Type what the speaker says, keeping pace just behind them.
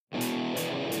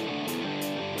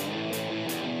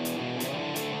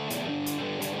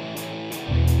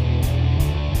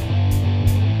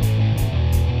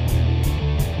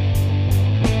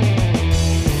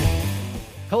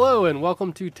Hello and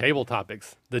welcome to Table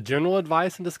Topics, the general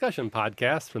advice and discussion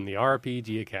podcast from the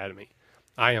RPG Academy.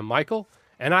 I am Michael,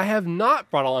 and I have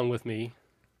not brought along with me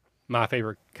my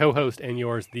favorite co-host and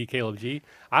yours, the Caleb G.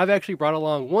 I've actually brought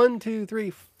along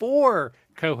 4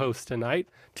 co-hosts tonight.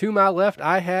 To my left,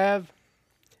 I have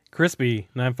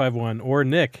Crispy951 or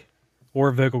Nick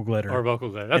or Vocal Glitter.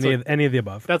 That's any of the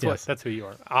above. That's who you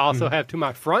are. I also have to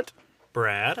my front,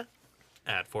 Brad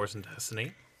at Force and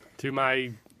Destiny. to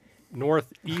my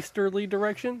northeasterly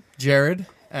direction, Jared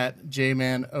at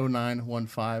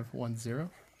jman091510.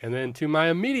 and then to my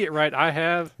immediate right, I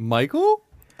have, Michael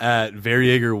at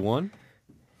Varieger1.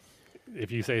 if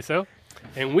you say so.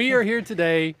 And we are here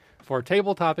today for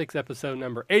Table Topics episode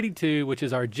number 82, which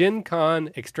is our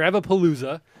GenCon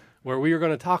Extravapalooza, where we are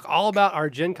going to talk all about our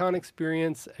GenCon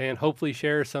experience and hopefully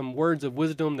share some words of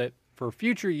wisdom that for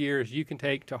future years you can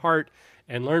take to heart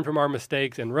and learn from our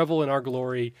mistakes and revel in our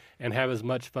glory and have as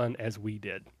much fun as we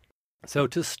did. So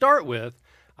to start with,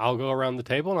 I'll go around the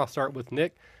table and I'll start with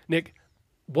Nick. Nick,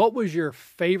 what was your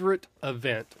favorite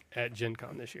event at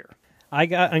GenCon this year? I'm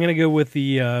going to go with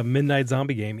the Midnight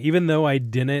Zombie game, even though I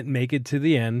didn't make it to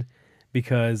the end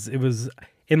because it was,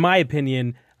 in my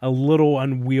opinion, a little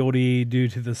unwieldy due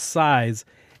to the size.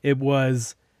 It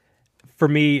was, for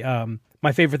me,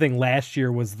 my favorite thing last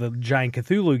year was the Giant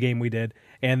Cthulhu game we did,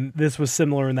 and this was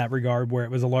similar in that regard where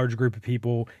it was a large group of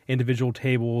people, individual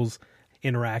tables,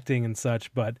 interacting and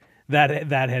such, but that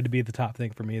had to be the top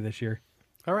thing for me this year.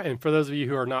 All right, and for those of you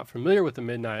who are not familiar with the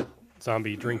Midnight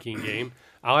Zombie drinking game,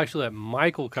 I'll actually let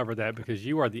Michael cover that because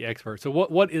you are the expert. So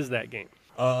what is that game?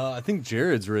 I think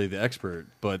Jared's really the expert,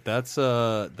 but that's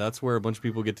where a bunch of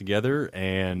people get together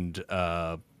and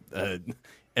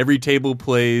every table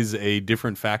plays a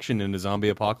different faction in a zombie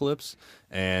apocalypse,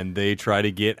 and they try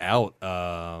to get out,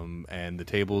 and the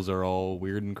tables are all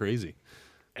weird and crazy.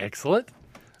 Excellent.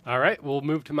 All right, we'll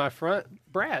move to my front.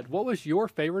 Brad, what was your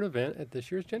favorite event at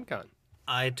this year's Gen Con?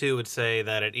 I too would say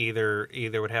that it either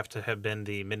would have to have been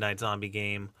the Midnight Zombie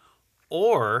game,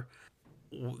 or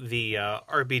the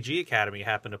RPG Academy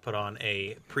happened to put on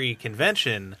a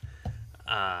pre-convention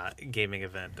gaming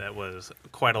event that was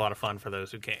quite a lot of fun for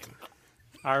those who came.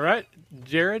 All right,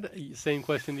 Jared, same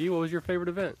question to you. What was your favorite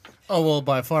event? Oh, well,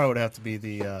 by far it would have to be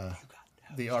the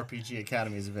RPG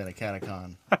Academy's event at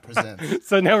Catacon Presents.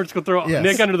 So now we're just going to throw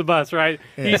Nick under the bus, right?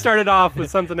 Yeah. He started off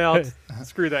with something else.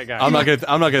 Screw that guy. I'm not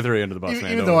gonna throw you under the bus,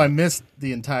 man. Even though I missed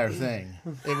the entire thing,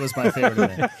 it was my favorite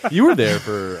event. You were there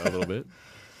for a little bit.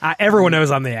 Everyone knows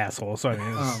I'm the asshole, so I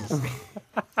mean,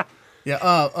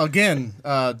 again,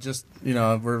 just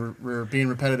we're being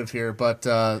repetitive here, but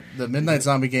the Midnight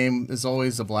Zombie game is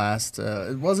always a blast.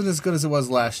 It wasn't as good as it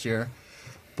was last year,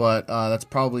 but that's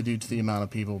probably due to the amount of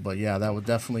people. But yeah, that would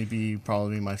definitely be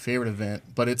probably my favorite event.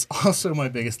 But it's also my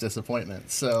biggest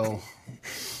disappointment. So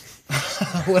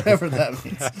whatever that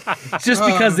means, just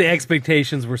because the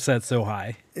expectations were set so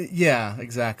high. Yeah,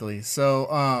 exactly. So.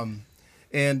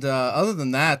 And other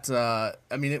than that,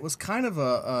 I mean, it was kind of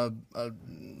a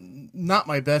not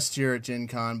my best year at Gen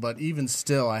Con, but even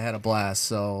still, I had a blast.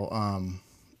 So,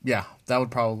 yeah, that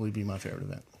would probably be my favorite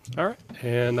event. All right.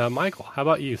 And Michael, how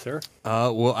about you, sir?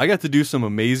 Well, I got to do some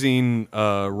amazing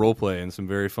role play and some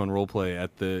very fun role play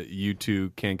at the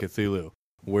U2 Can Cthulhu,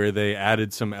 where they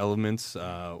added some elements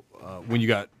when you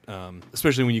got,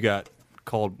 especially when I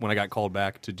got called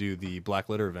back to do the Black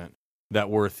Letter event, that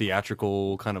were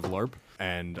theatrical kind of LARP.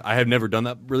 And I have never done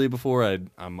that really before.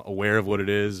 I'm aware of what it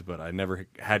is, but I never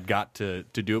had got to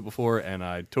do it before. And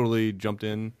I totally jumped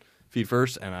in feet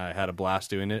first, and I had a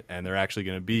blast doing it. And they're actually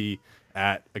going to be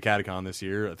at a Catacon this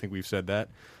year. I think we've said that.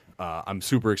 I'm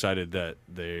super excited that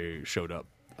they showed up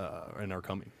and are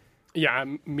coming. Yeah,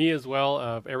 me as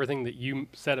well. Everything that you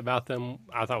said about them,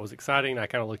 I thought was exciting. I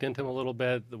kind of looked into them a little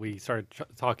bit. We started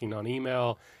talking on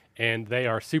email, and they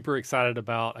are super excited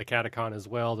about a Catacon as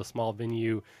well, the small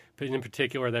venue. In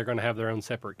particular, they're going to have their own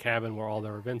separate cabin where all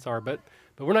their events are. But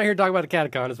we're not here to talk about a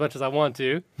Catacon as much as I want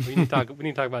to. We need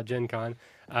to talk about Gen Con.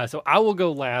 So I will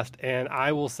go last, and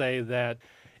I will say that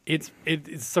it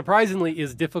surprisingly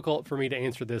is difficult for me to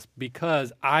answer this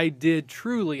because I did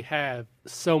truly have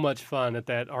so much fun at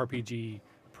that RPG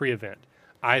pre-event.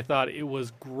 I thought it was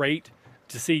great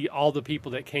to see all the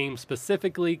people that came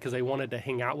specifically because they wanted to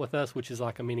hang out with us, which is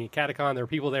like a mini Catacon. There are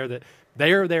people there that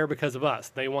they are there because of us.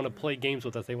 They want to play games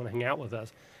with us. They want to hang out with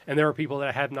us. And there are people that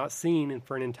I have not seen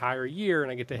for an entire year,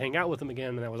 and I get to hang out with them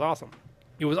again, and that was awesome.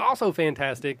 It was also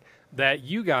fantastic that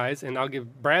you guys, and I'll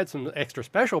give Brad some extra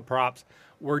special props,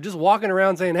 were just walking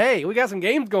around saying, hey, we got some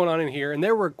games going on in here. And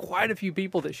there were quite a few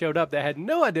people that showed up that had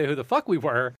no idea who the fuck we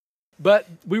were, But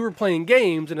we were playing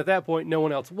games, and at that point, no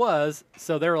one else was.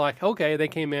 So they were like, okay, they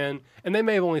came in, and they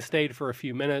may have only stayed for a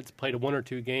few minutes, played 1 or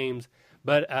 2 games.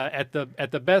 But at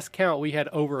the best count, we had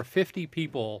over 50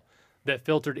 people that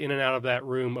filtered in and out of that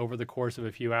room over the course of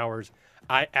a few hours.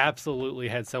 I absolutely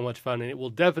had so much fun, and it will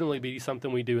definitely be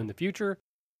something we do in the future.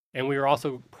 And we are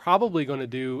also probably going to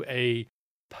do a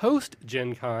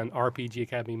post-GenCon RPG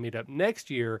Academy meetup next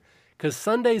year, because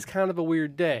Sunday's kind of a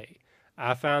weird day.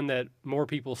 I found that more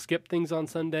people skip things on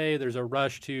Sunday. There's a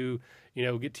rush to,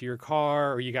 get to your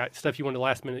car, or you got stuff you want to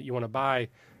last minute you want to buy.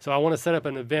 So I want to set up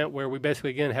an event where we basically,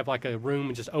 again, have like a room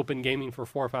and just open gaming for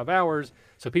 4 or 5 hours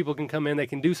so people can come in. They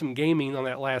can do some gaming on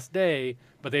that last day,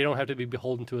 but they don't have to be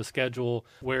beholden to a schedule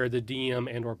where the DM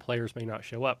and or players may not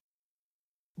show up.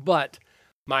 But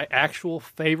my actual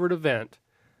favorite event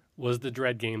was the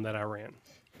Dread game that I ran.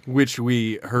 Which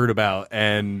we heard about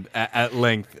and at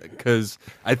length, because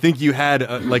I think you had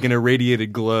like an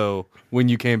irradiated glow when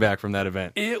you came back from that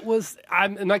event. It was,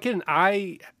 I'm not kidding,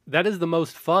 that is the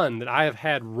most fun that I have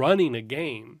had running a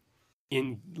game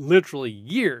in literally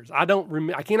years. I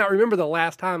cannot remember the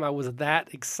last time I was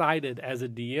that excited as a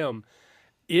DM.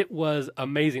 It was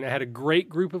amazing. I had a great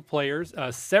group of players.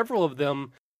 Several of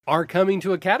them are coming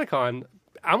to a Catacon,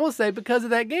 I'm going to say, because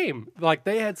of that game. Like,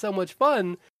 they had so much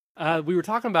fun. We were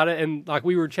talking about it, and like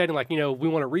we were chatting, like, we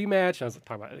want a rematch. And I was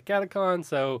talking about the Catacon,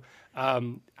 so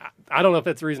I don't know if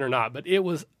that's the reason or not, but it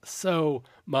was so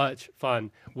much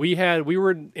fun. We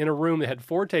were in a room that had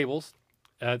 4 tables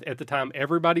at the time.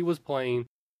 Everybody was playing.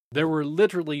 There were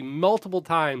literally multiple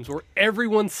times where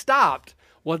everyone stopped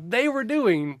what they were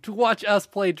doing to watch us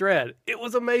play Dread. It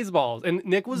was amazeballs, and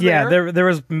Nick was there. Yeah, there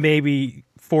was maybe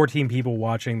 14 people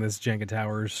watching this Jenga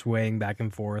tower swaying back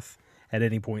and forth at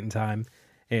any point in time.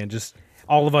 And just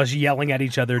all of us yelling at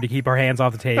each other to keep our hands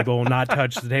off the table, not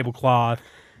touch the tablecloth,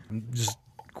 just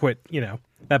quit,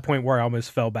 that point where I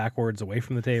almost fell backwards away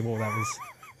from the table. That was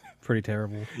pretty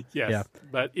terrible. Yes, yeah.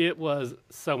 But it was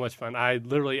so much fun. I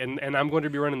literally, and I'm going to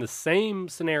be running the same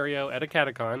scenario at a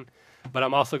Catacon, but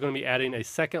I'm also going to be adding a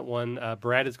second one.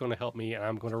 Brad is going to help me, and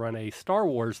I'm going to run a Star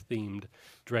Wars-themed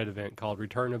Dread event called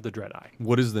Return of the Dread-Eye.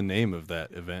 What is the name of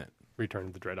that event? Return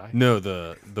of the Dread-Eye. No,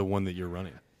 the one that you're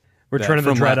running. Return of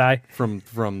the Dread-Eye. From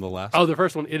the last. Oh, the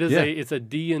first one. It is it's a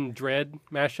D and Dread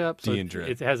mashup. So D and Dread.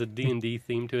 It has a D&D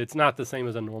theme to it. It's not the same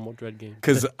as a normal Dread game.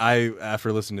 Because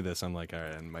after listening to this, I'm like, all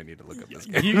right, I might need to look up this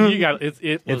game. You got it.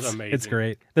 It was amazing. It's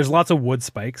great. There's lots of wood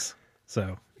spikes.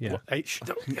 So yeah. Well,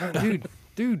 hey,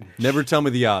 dude. Never tell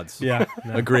me the odds. Yeah.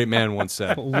 No. A great man once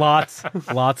said. lots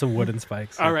of wooden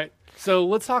spikes. All right. So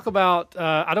let's talk about.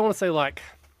 I don't want to say like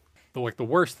the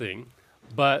worst thing,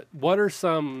 but what are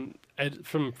some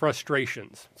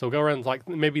frustrations? So go around, like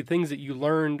maybe things that you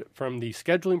learned from the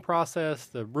scheduling process,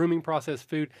 the rooming process,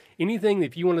 food, anything.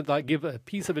 If you want to like give a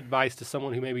piece of advice to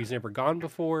someone who maybe has never gone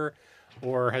before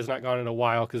or has not gone in a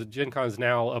while, because GenCon is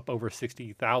now up over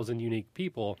 60,000 unique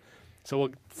people.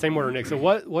 So same order, Nick. So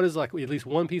what is like at least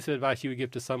one piece of advice you would give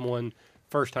to someone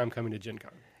first time coming to GenCon?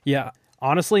 Yeah.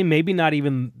 Honestly, maybe not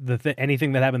even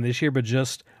anything that happened this year, but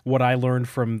just what I learned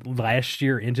from last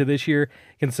year into this year,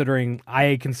 considering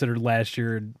I considered last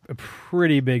year a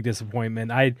pretty big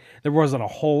disappointment. There wasn't a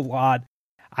whole lot.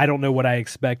 I don't know what I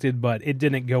expected, but it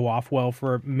didn't go off well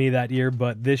for me that year.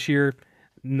 But this year,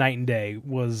 night and day,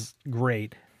 was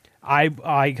great.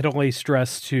 I could only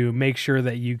stress to make sure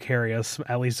that you carry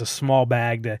at least a small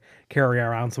bag to carry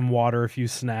around some water, a few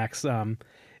snacks.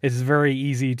 It's very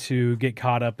easy to get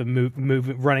caught up and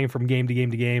move running from game to game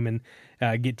to game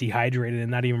and get dehydrated and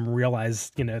not even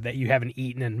realize, that you haven't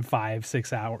eaten in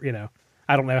 5-6 hours.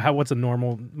 I don't know what's a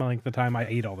normal length of time. I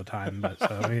eat all the time, but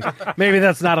so maybe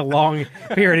that's not a long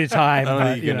period of time. I don't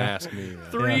but, think you can ask me.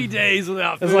 3 days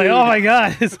without food. It's like, oh my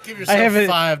god, Give yourself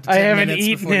 5 to 10 minutes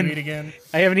before you eat again.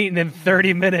 I haven't eaten in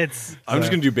 30 minutes. I'm just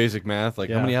gonna do basic math,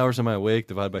 like how many hours am I awake?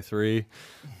 Divide by 3.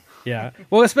 Yeah.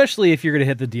 Well, especially if you're going to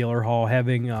hit the dealer hall,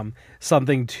 having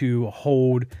something to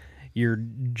hold your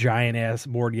giant ass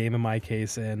board game in my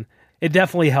case, and it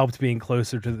definitely helped being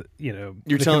closer to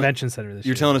the convention center this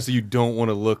year. You're telling us that you don't want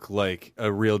to look like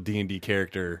a real D&D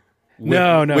character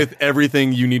No. with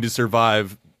everything you need to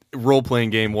survive role-playing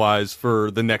game-wise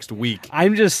for the next week.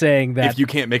 I'm just saying that if you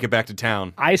can't make it back to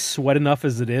town. I sweat enough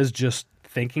as it is just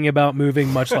thinking about moving,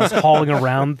 much less hauling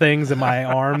around things in my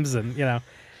arms, and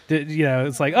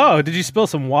it's like, oh, did you spill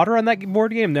some water on that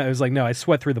board game? No, it was like, no, I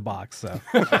sweat through the box. So,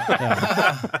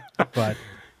 but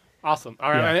awesome.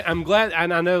 All right, Yeah. I'm glad,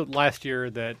 and I know last year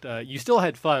that you still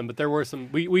had fun, but there were some.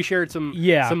 We shared some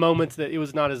moments that it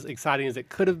was not as exciting as it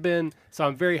could have been. So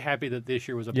I'm very happy that this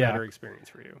year was a better experience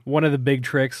for you. One of the big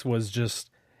tricks was just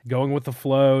going with the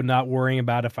flow, not worrying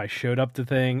about if I showed up to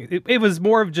things. It was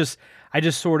more of just, I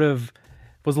just sort of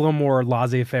was a little more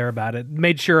laissez-faire about it.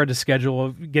 Made sure to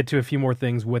schedule, get to a few more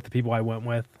things with the people I went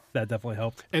with. That definitely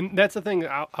helped. And that's the thing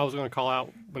I was going to call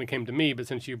out when it came to me, but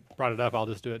since you brought it up, I'll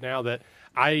just do it now, that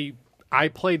I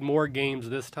played more games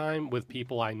this time with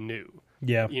people I knew.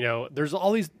 Yeah. You know, there's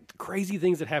all these crazy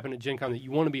things that happen at Gen Con that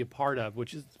you want to be a part of,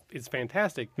 which is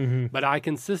fantastic. But I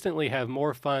consistently have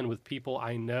more fun with people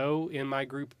I know in my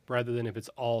group rather than if it's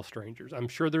all strangers. I'm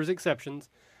sure there's exceptions,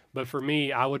 but for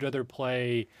me, I would rather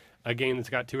play a game that's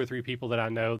got 2 or 3 people that I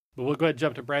know. But we'll go ahead and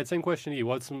jump to Brad. Same question to you.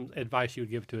 What's some advice you would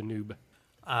give to a noob?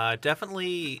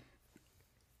 Definitely,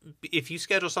 if you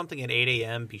schedule something at 8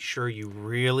 a.m., be sure you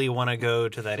really want to go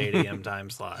to that 8 a.m. time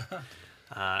slot,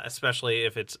 especially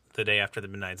if it's the day after the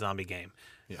Midnight Zombie game.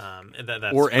 Yeah.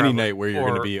 That's or any night where you're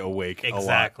going to be awake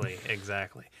exactly, a lot.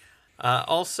 Exactly.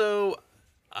 Also,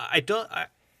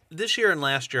 this year and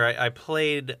last year, I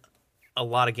played a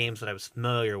lot of games that I was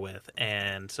familiar with,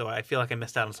 and so I feel like I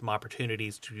missed out on some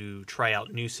opportunities to try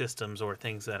out new systems or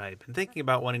things that I've been thinking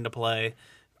about wanting to play,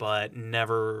 but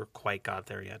never quite got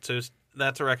there yet. So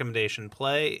that's a recommendation.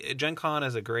 Gen Con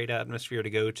is a great atmosphere to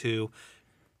go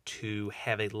to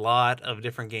have a lot of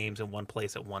different games in one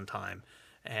place at one time.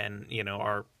 And, you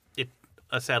know,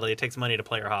 sadly, it takes money to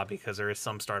play our hobby because there is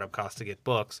some startup cost to get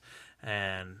books.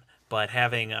 But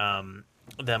having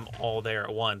them all there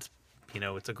at once, you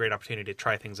know, it's a great opportunity to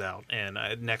try things out. And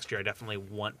next year, I definitely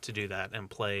want to do that and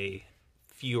play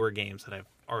fewer games that I've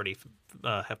already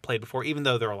have played before, even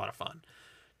though they're a lot of fun.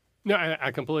 No,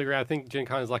 I completely agree. I think Gen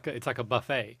Con is it's like a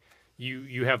buffet.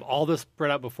 You have all this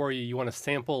spread out before you. You want to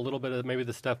sample a little bit of maybe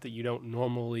the stuff that you don't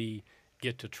normally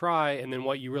get to try, and then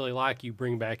what you really like, you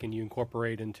bring back and you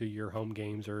incorporate into your home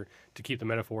games, or to keep the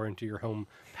metaphor, into your home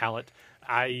palette.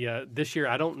 This year,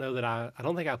 I don't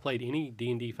think I played any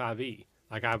D&D 5e.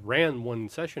 Like, I ran one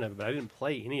session of it, but I didn't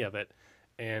play any of it,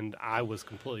 and I was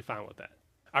completely fine with that.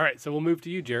 All right, so we'll move to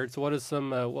you, Jared. So what is some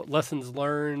what lessons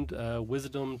learned,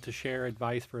 wisdom to share,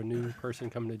 advice for a new person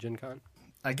coming to Gen Con?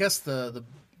 I guess the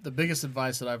biggest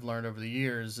advice that I've learned over the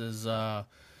years is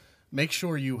make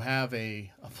sure you have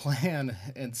a plan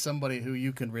and somebody who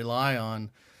you can rely on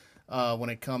when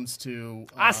it comes to...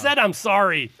 I said I'm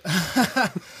sorry.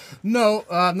 No,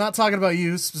 I'm not talking about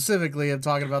you specifically. I'm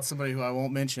talking about somebody who I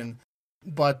won't mention.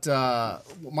 But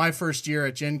my first year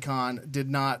at Gen Con did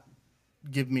not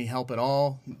give me help at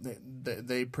all.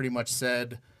 They pretty much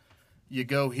said, you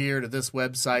go here to this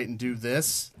website and do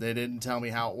this. They didn't tell me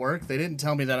how it worked. They didn't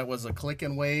tell me that it was a click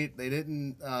and wait. They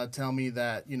didn't tell me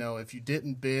that, you know, if you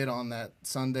didn't bid on that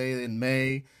Sunday in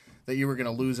May, that you were going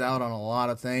to lose out on a lot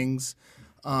of things.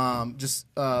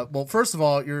 Well, first of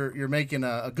all, you're making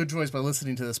a good choice by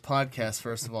listening to this podcast,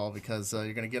 first of all, because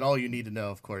you're going to get all you need to know,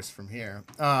 of course, from here.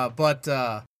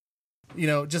 You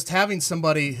know, just having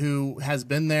somebody who has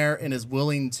been there and is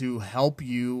willing to help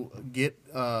you get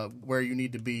where you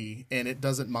need to be, and it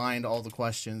doesn't mind all the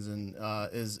questions, and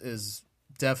is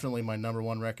definitely my number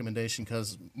one recommendation.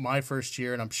 Because my first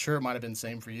year, and I'm sure it might have been the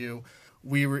same for you,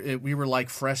 we were like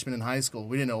freshmen in high school.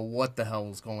 We didn't know what the hell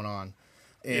was going on.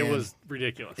 And it was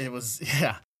ridiculous. It was,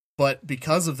 yeah. But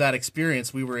because of that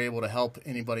experience, we were able to help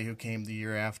anybody who came the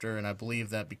year after, and I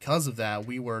believe that because of that,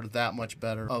 we were that much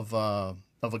better of a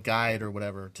guide or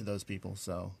whatever to those people.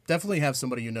 So definitely have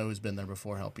somebody you know who's been there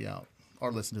before help you out,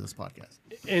 or listen to this podcast.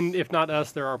 And if not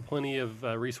us, there are plenty of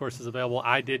resources available.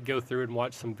 I did go through and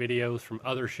watch some videos from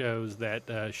other shows that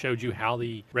showed you how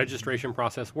the registration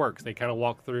process works. They kind of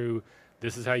walk through,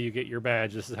 this is how you get your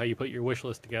badge, this is how you put your wish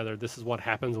list together, this is what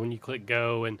happens when you click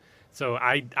go. And so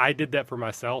I did that for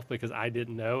myself because I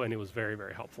didn't know, and it was very,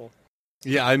 very helpful.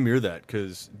 Yeah, I mirror that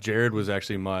because Jared was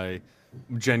actually my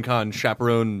Gen Con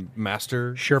chaperone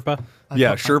master. Sherpa?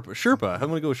 Yeah, Sherpa. I'm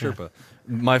going to go with Sherpa.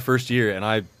 My first year, and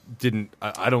I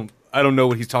don't know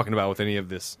what he's talking about with any of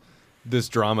this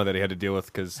drama that he had to deal with,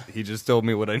 because he just told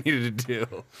me what I needed to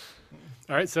do.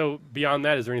 All right, so beyond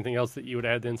that, is there anything else that you would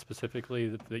add then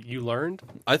specifically that you learned?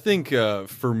 I think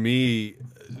for me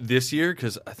this year,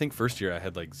 because I think first year I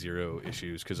had like zero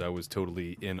issues because I was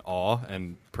totally in awe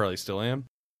and probably still am.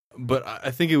 But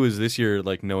I think it was this year,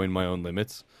 like, knowing my own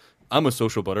limits. I'm a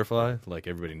social butterfly, like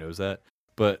everybody knows that.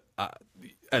 But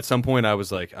at some point I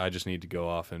was like, I just need to go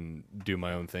off and do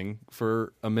my own thing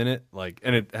for a minute.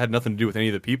 And it had nothing to do with any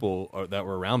of the people that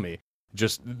were around me.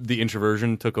 Just the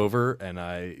introversion took over, and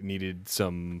I needed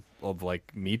some of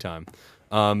like me time.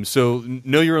 So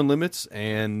know your own limits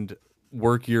and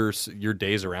work your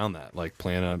days around that. Like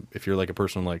if you're like a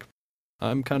person like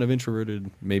I'm kind of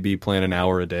introverted, maybe plan an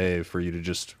hour a day for you to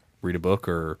just read a book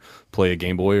or play a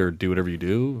Game Boy or do whatever you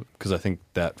do. Because I think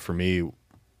that for me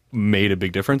made a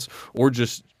big difference, or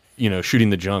just shooting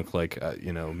the junk, like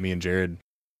me and Jared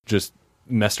just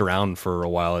messed around for a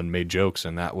while and made jokes,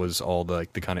 and that was all the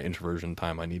kind of introversion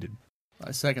time I needed.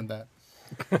 I second that.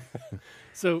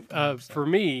 So for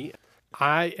me,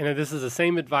 and this is the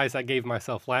same advice I gave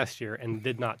myself last year and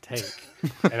did not take.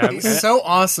 And He's so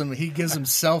awesome. He gives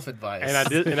himself advice.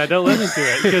 and I don't listen to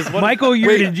it because Michael,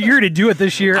 you're to do it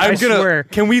this year. I swear.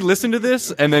 Can we listen to this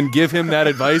and then give him that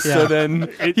advice so then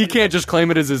he can't just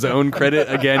claim it as his own credit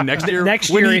again next year?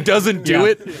 When he doesn't do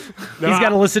it? No, he's got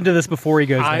to listen to this before he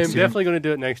goes. I am next year. definitely going to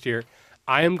do it next year.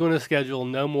 I am going to schedule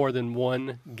no more than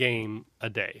one game a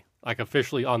day, like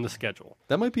officially on the schedule.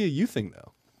 That might be a you thing,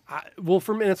 though. Well,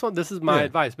 for me, this is my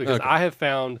advice because I have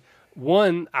found,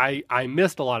 one, I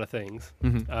missed a lot of things.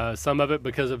 Some of it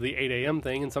because of the 8 a.m.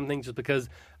 thing, and some things just because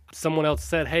someone else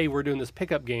said, hey, we're doing this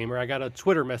pickup game, or I got a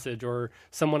Twitter message, or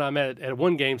someone I met at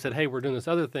one game said, hey, we're doing this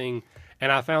other thing,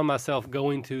 and I found myself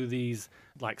going to these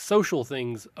like social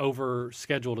things over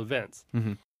scheduled events.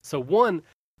 So one,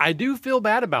 I do feel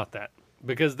bad about that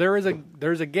because there's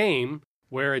a game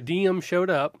where a DM showed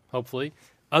up, hopefully,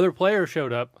 other players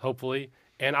showed up, hopefully,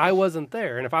 and I wasn't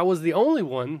there. And if I was the only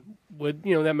one,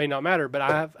 that may not matter. But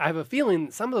I have a feeling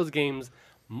that some of those games,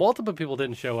 multiple people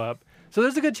didn't show up. So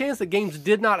there's a good chance that games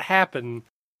did not happen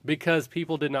because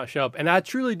people did not show up. And I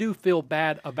truly do feel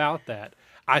bad about that.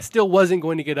 I still wasn't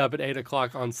going to get up at 8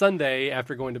 o'clock on Sunday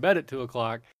after going to bed at 2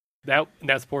 o'clock.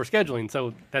 That's poor scheduling.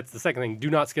 So that's the second thing. Do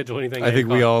not schedule anything. I think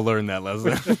we all learned that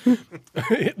lesson.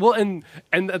 Well, and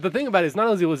the thing about it is not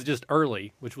only was it just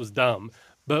early, which was dumb,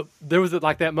 but there was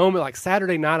like that moment, like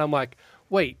Saturday night, I'm like,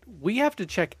 wait, we have to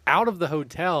check out of the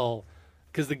hotel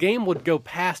because the game would go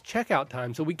past checkout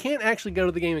time. So we can't actually go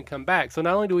to the game and come back. So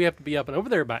not only do we have to be up and over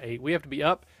there by 8, we have to be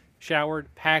up,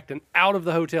 showered, packed, and out of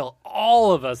the hotel.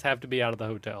 All of us have to be out of the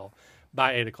hotel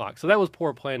by 8 o'clock. So that was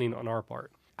poor planning on our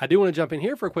part. I do want to jump in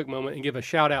here for a quick moment and give a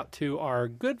shout out to our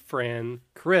good friend,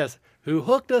 Chris, who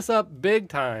hooked us up big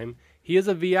time. He is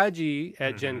a VIG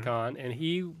at GenCon, and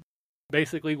he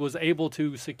basically was able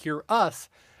to secure us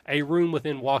a room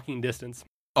within walking distance.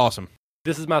 Awesome.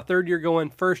 This is my third year going.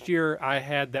 First year I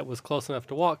had that was close enough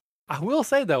to walk. I will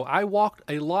say, though, I walked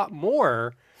a lot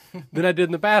more than I did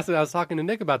in the past. And I was talking to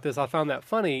Nick about this. I found that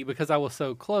funny because I was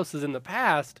so close. As in the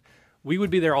past, we would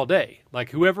be there all day.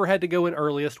 Like whoever had to go in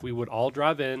earliest, we would all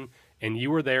drive in, and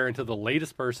you were there until the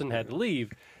latest person had to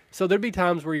leave. So there'd be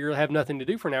times where you have nothing to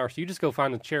do for an hour, so you just go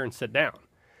find a chair and sit down.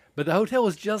 But the hotel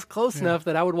was just close enough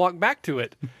that I would walk back to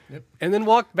it, and then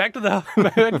walk back to the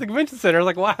convention center. I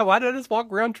was like, why did I just walk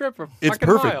round trip? It's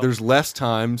perfect. Mile? There's less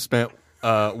time spent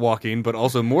walking, but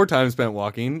also more time spent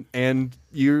walking, and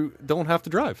you don't have to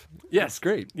drive. Yes, it's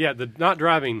great. Yeah, the not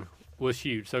driving was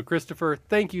huge. So Christopher,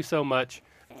 thank you so much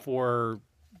for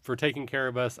taking care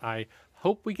of us. I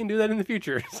hope we can do that in the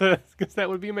future, because that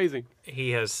would be amazing.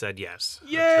 He has said yes.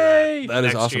 Yay! That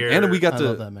is awesome. Year. And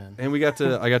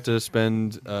I got to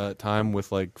spend time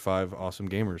with like 5 awesome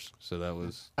gamers. So that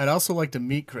was. I'd also like to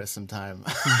meet Chris sometime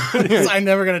because I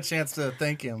never got a chance to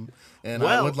thank him, and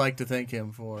I would like to thank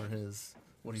him for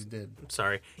what he did.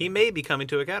 Sorry, he may be coming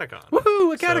to a Catacon.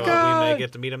 Woohoo! A Catacon! So we may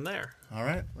get to meet him there. All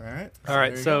right.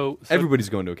 So Everybody's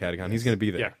going to a Catacon. He's going to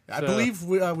be there. Yeah, I believe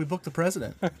we booked the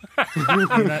president.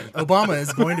 Obama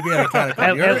is going to be at a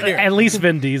Catacon. At least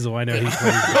Vin Diesel. I know he's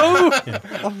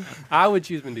ready. I would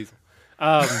choose Vin Diesel.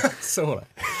 So would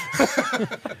I.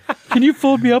 Can you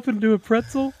fold me up into a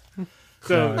pretzel?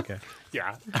 So, okay.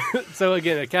 Yeah. So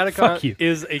again, a Fuck Catacon you.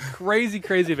 is a crazy,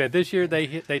 crazy event. This year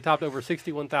they topped over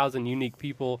 61,000 unique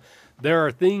people. There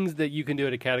are things that you can do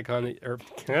at a Catacon.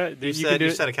 You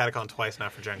said a Catacon twice now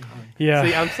for GenCon. Yeah.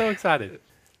 See, I'm so excited.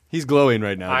 He's glowing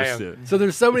right now. I am. So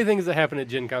there's so many things that happen at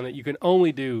Gen Con that you can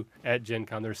only do at Gen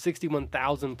Con. There's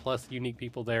 61,000 plus unique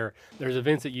people there. There's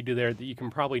events that you do there that you can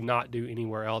probably not do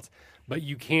anywhere else, but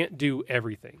you can't do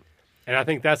everything. And I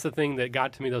think that's the thing that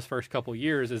got to me those first couple of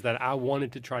years is that I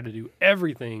wanted to try to do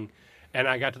everything. And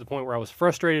I got to the point where I was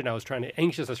frustrated. I was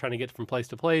anxious. I was trying to get from place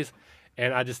to place.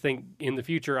 And I just think in the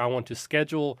future, I want to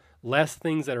schedule less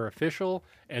things that are official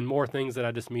and more things that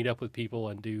I just meet up with people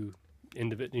and do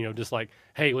just like,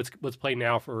 hey, let's play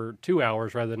now for 2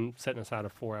 hours rather than setting aside a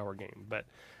 4-hour game. But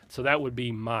so that would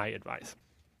be my advice.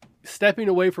 Stepping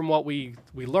away from what we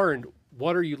learned,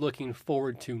 what are you looking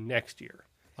forward to next year?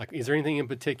 Like, is there anything in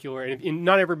particular? And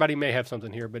not everybody may have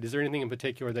something here, but is there anything in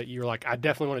particular that you're like, I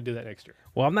definitely want to do that next year?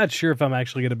 Well, I'm not sure if I'm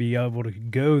actually going to be able to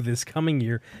go this coming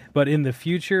year, but in the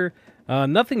future,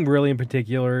 nothing really in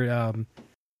particular.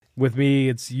 With me,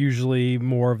 it's usually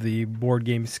more of the board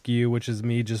game skew, which is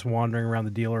me just wandering around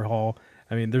the dealer hall.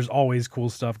 I mean, there's always cool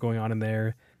stuff going on in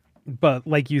there. But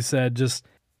like you said, just,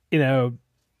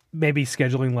 maybe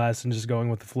scheduling less and just going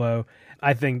with the flow.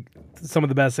 I think some of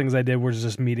the best things I did was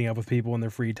just meeting up with people in their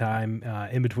free time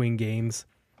in between games.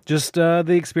 Just the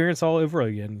experience all over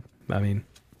again. I mean,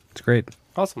 it's great.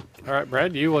 Awesome. All right,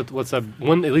 Brad, what's at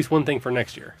least one thing for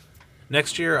next year?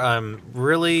 Next year, I'm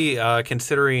really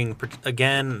considering,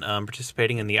 again,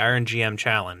 participating in the Iron GM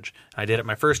Challenge. I did it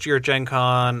my first year at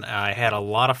GenCon. I had a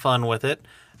lot of fun with it.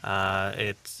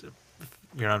 It's, if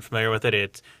you're not familiar with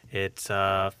it, it's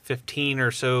 15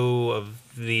 or so of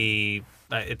the...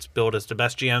 it's billed as the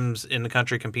best GMs in the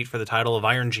country compete for the title of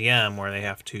Iron GM, where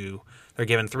they're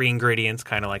given 3 ingredients,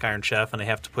 kind of like Iron Chef, and they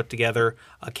have to put together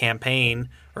a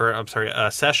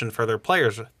a session for their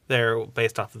players there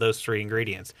based off of those 3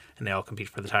 ingredients, and they all compete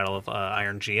for the title of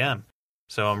Iron GM.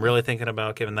 So I'm really thinking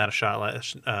about giving that a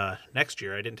shot next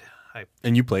year.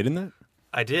 And you played in that?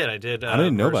 I did. I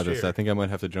didn't know about this. I think I might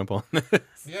have to jump on this.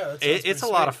 Yeah, it's a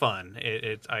lot of fun.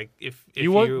 You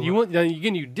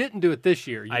didn't do it this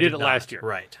year. You did it last year,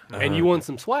 right? And you won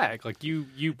some swag, like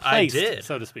you placed,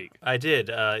 so to speak. I did.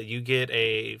 You get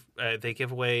they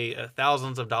give away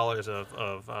thousands of dollars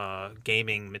of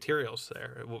gaming materials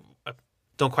there. I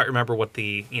don't quite remember what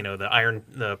the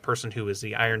person who was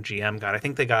the Iron GM got. I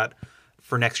think they got.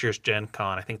 For next year's Gen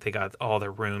Con, I think they got all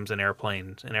their rooms and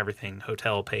airplanes and everything,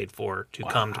 hotel paid for to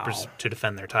come to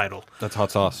defend their title. That's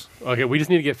hot sauce. Okay, we just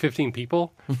need to get 15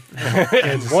 people,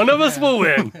 and one of us will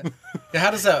win. Yeah, how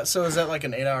does that? So is that like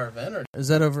an 8-hour event, or is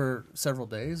that over several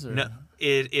days? Or? No,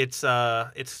 it's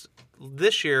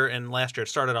this year and last year. It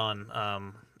started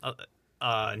on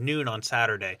noon on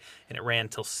Saturday, and it ran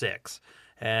till 6.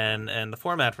 And the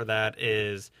format for that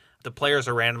is. The players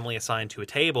are randomly assigned to a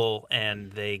table,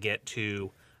 and the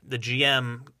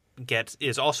GM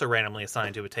is also randomly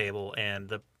assigned to a table,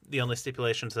 and the only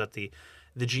stipulation is that the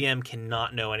GM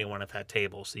cannot know anyone at that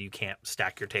table, so you can't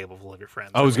stack your table full of your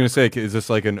friends. I was going to say, is this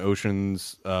like an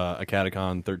Ocean's a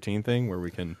Catacon 13 thing where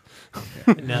we can...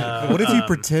 No. What if you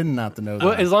pretend not to know that?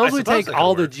 Well, as long as I we suppose take that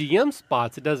all could the GM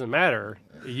spots, it doesn't matter.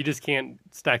 You just can't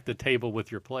stack the table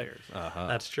with your players.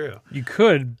 That's true. You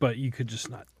could, but you could just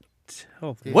not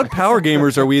tell them. What power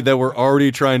gamers are we that we're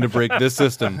already trying to break this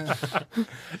system?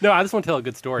 No, I just want to tell a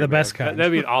good story. The man. best kind.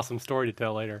 That'd be an awesome story to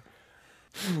tell later.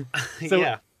 So,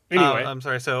 yeah. Anyway. I'm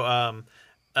sorry. So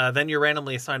then you're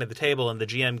randomly assigned to the table, and the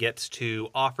GM gets to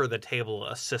offer the table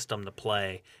a system to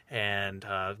play. And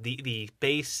the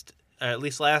base, at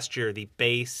least last year, the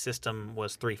base system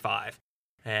was 3-5.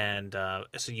 And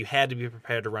so you had to be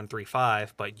prepared to run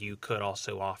 3-5, but you could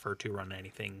also offer to run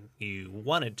anything you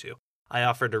wanted to. I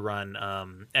offered to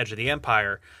run Edge of the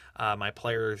Empire. My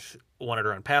players wanted to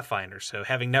run Pathfinder, so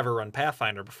having never run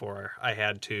Pathfinder before, I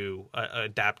had to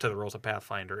adapt to the rules of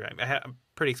Pathfinder. I'm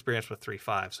pretty experienced with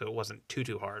 3-5, so it wasn't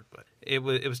too hard, but it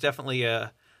was definitely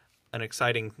an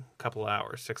exciting couple of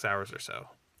hours, 6 hours or so.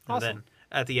 Awesome. And then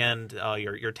at the end,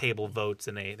 your table votes,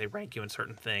 and they rank you in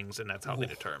certain things, and that's how they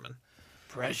determine.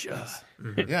 Precious.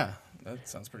 Yeah, that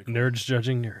sounds pretty cool. Nerds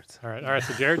judging nerds. All right.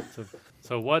 So Jared,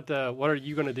 so what are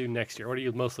you going to do next year? What are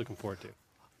you most looking forward to?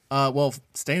 Well,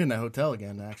 staying in that hotel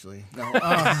again, actually. No,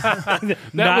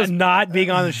 Not being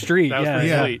on the street. That was Yeah. pretty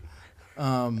Yeah. sweet.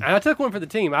 And I took one for the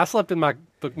team. I slept in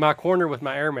my corner with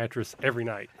my air mattress every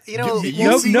night.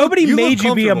 Nobody you made look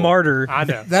you be a comfortable. martyr. I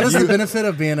know. that is the benefit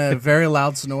of being a very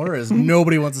loud snorer is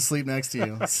nobody wants to sleep next to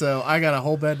you. So I got a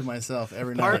whole bed to myself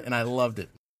every night, and I loved it.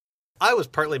 I was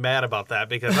partly mad about that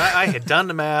because I had done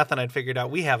the math and I'd figured out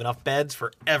we have enough beds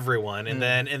for everyone, and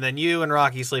then you and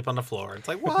Rocky sleep on the floor. It's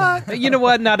like, what? You know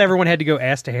what? Not everyone had to go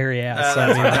ass to hairy ass.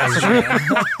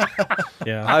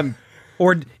 Yeah.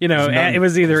 Or none- it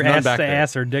was either there's none ass back to there.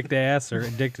 ass or dick to ass or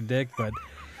dick to dick, but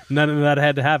none of that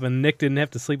had to happen. Nick didn't have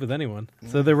to sleep with anyone,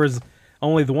 so there was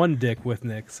only the one dick with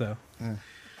Nick. So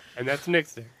And that's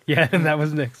Nick's dick. yeah, and that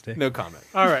was Nick's dick. No comment.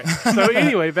 All right. So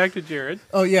anyway, back to Jared.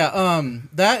 Oh yeah,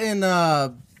 that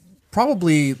and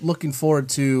probably looking forward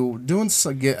to doing.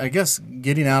 I guess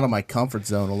getting out of my comfort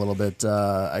zone a little bit.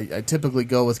 I typically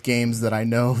go with games that I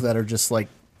know that are just like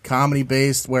comedy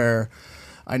based, where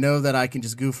I know that I can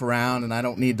just goof around and I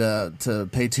don't need to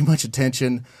pay too much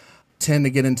attention. Tend to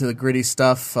get into the gritty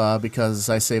stuff because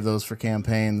I save those for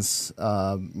campaigns.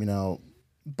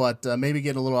 But maybe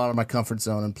getting a little out of my comfort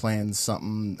zone and playing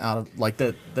something out of like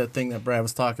that thing that Brad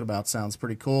was talking about sounds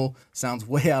pretty cool. Sounds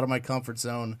way out of my comfort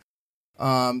zone.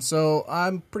 So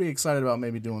I'm pretty excited about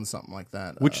maybe doing something like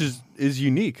that. Which is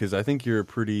unique because I think you're a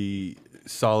pretty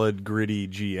solid, gritty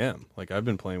GM. Like I've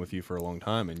been playing with you for a long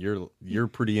time, and you're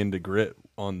pretty into grit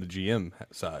on the GM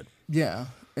side. Yeah.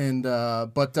 And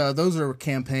but those are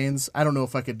campaigns. I don't know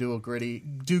if I could do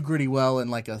gritty well in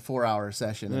like a 4-hour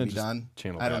session and be done.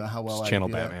 I don't know how well I channel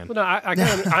could do Batman. Well, no,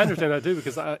 I understand that too,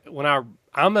 because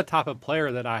I'm the type of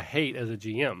player that I hate as a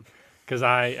GM, because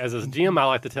as a GM I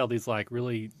like to tell these like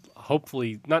really,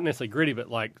 hopefully not necessarily gritty, but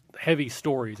like heavy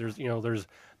stories.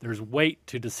 There's weight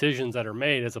to decisions that are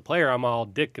made. As a player, I'm all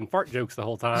dick and fart jokes the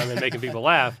whole time and making people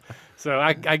laugh. So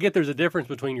I get there's a difference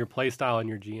between your play style and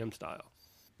your GM style.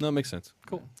 No, it makes sense.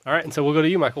 Cool. All right, and so we'll go to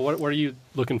you, Michael. What are you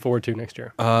looking forward to next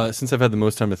year? Since I've had the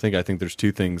most time to think, I think there's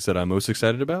two things that I'm most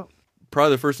excited about.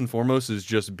 Probably the first and foremost is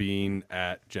just being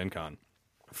at GenCon.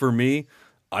 For me,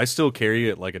 I still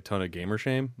carry like a ton of gamer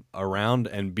shame around,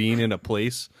 and being in a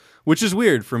place, which is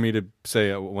weird for me to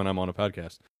say when I'm on a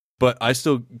podcast, but I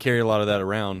still carry a lot of that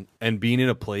around, and being in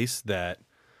a place that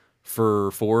for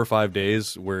 4 or 5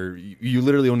 days where you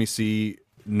literally only see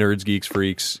nerds, geeks,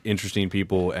 freaks, interesting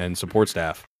people, and support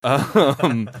staff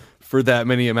for that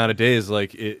many amount of days,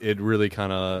 like it really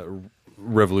kind of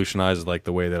revolutionized like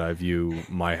the way that I view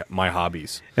my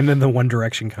hobbies. And then the One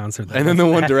Direction concert. And then the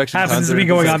One Direction happens concert to be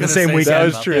going on the same weekend. That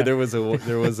was true. Yeah. There was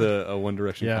a One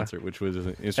Direction concert, which was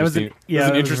an interesting,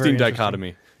 interesting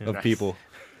dichotomy of people.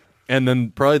 And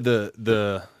then probably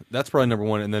that's probably number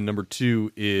one. And then number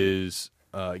two is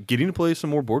getting to play some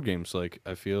more board games. Like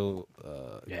I feel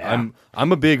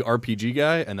I'm a big RPG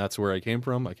guy, and that's where I came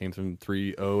from. I came from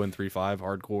 3.0 and 3.5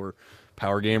 hardcore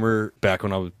power gamer back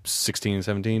when I was 16 and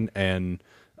 17, and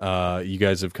you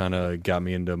guys have kind of got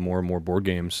me into more and more board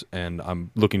games, and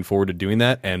I'm looking forward to doing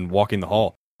that and walking the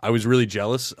hall. I was really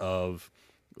jealous of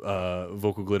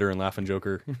Vocal Glitter and Laughing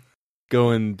Joker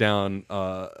going down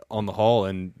on the hall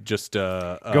and just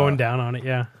going down on it,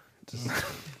 yeah.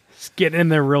 Just getting in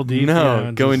there real deep.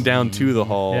 No, going down to the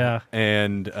hall, yeah,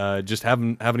 and just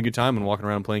having a good time and walking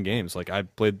around and playing games. Like I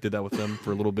did that with them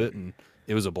for a little bit, and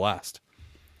it was a blast.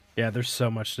 Yeah, there's so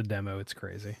much to demo. It's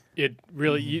crazy. It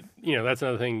really, you know, that's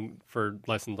another thing for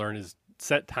lesson learned is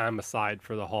set time aside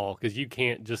for the hall, because you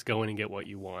can't just go in and get what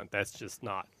you want. That's just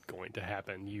not going to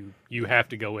happen. You have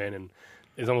to go in, and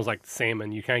it's almost like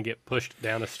salmon. You kind of get pushed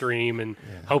down a stream, and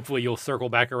hopefully you'll circle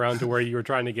back around to where you were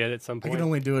trying to get at some point. I could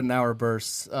only do it in hour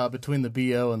bursts between the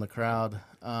BO and the crowd.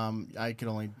 I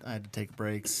had to take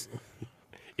breaks.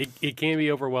 It can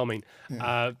be overwhelming.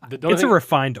 Yeah. It's a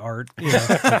refined art, you know.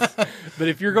 But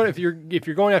if you're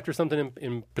going after something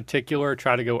in particular,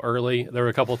 try to go early. There were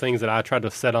a couple of things that I tried to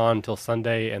set on until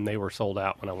Sunday, and they were sold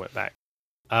out when I went back.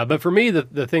 But for me,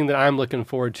 the thing that I'm looking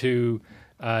forward to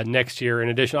next year, in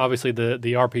addition, obviously the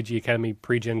RPG Academy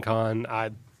pre-Gen Con,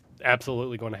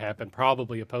 absolutely going to happen.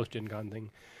 Probably a post-Gen Con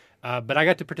thing. But I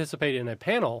got to participate in a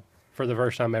panel for the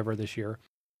first time ever this year.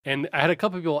 And I had a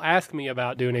couple of people ask me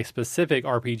about doing a specific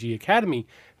RPG Academy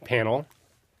panel,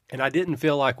 and I didn't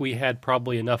feel like we had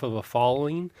probably enough of a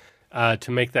following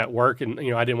to make that work. And, you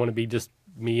know, I didn't want to be just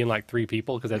me and like 3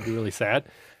 people, because that'd be really sad.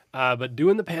 But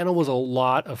doing the panel was a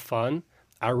lot of fun.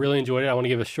 I really enjoyed it. I want to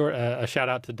give a shout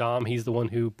out to Dom. He's the one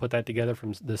who put that together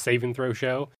from the Save and Throw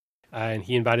show, and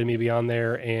he invited me to be on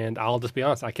there. And I'll just be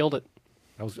honest, I killed it.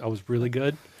 I was really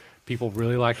good. People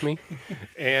really liked me,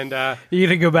 and you need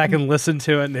to go back and listen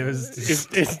to it. And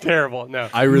it's terrible. No,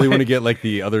 I really want to get like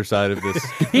the other side of this.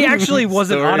 He actually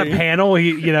wasn't on a panel.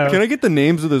 Can I get the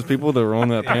names of those people that were on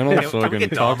that panel so I can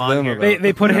talk to them?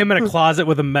 They put him in a closet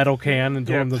with a metal can and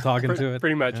told him to talk into it.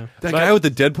 Pretty much. Yeah. That guy with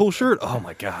the Deadpool shirt. Oh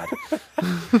my god!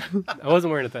 I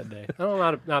wasn't wearing it that day. I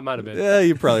don't know. I might have been. Yeah,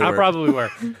 you probably. I probably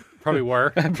were. Probably were.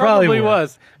 Probably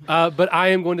was. But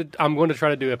I'm going to try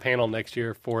to do a panel next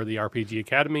year for the RPG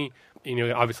Academy. You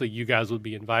know, obviously you guys would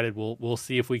be invited. We'll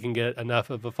see if we can get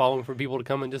enough of a following for people to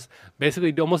come and just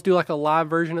basically almost do like a live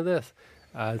version of this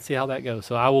and see how that goes.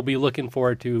 So I will be looking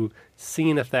forward to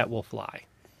seeing if that will fly.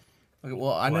 Okay,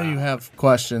 well, I know you have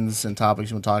questions and topics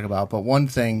you want to talk about, but one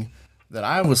thing that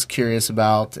I was curious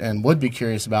about and would be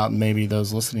curious about, and maybe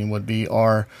those listening would be,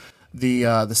 are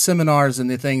the seminars and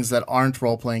the things that aren't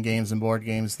role-playing games and board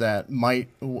games that might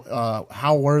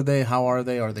how are they are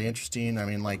they interesting? I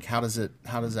mean, like how does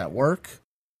that work?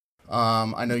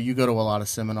 I know you go to a lot of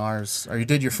seminars, or you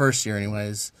did your first year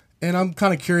anyways, and I'm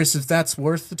kind of curious if that's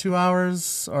worth the 2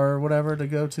 hours or whatever to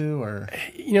go to. Or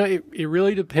you know, it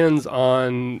really depends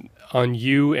on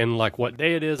you and like what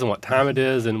day it is and what time it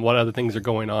is and what other things are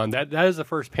going on. That is the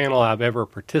first panel I've ever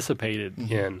participated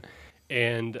in,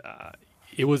 and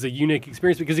it was a unique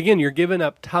experience because, again, you're giving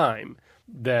up time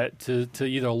that to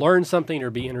either learn something or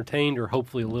be entertained, or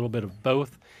hopefully a little bit of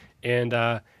both. And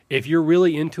if you're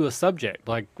really into a subject,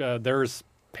 like there's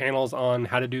panels on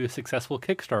how to do a successful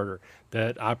Kickstarter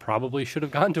that I probably should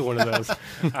have gone to one of those.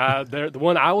 The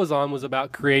one I was on was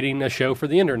about creating a show for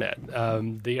the internet.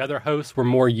 The other hosts were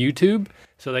more YouTube,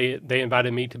 so they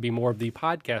invited me to be more of the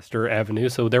podcaster avenue.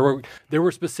 So there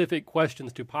were specific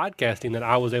questions to podcasting that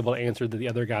I was able to answer that the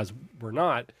other guys were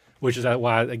not, which is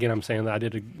why, again, I'm saying that I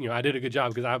did a good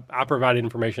job, because I provided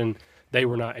information they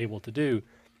were not able to do,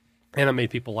 and I made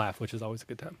people laugh, which is always a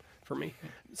good time for me.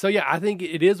 So yeah, I think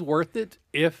it is worth it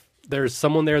if there's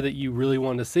someone there that you really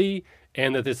want to see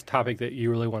and that it's a topic that you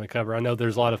really want to cover. I know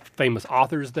there's a lot of famous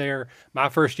authors there. My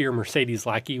first year, Mercedes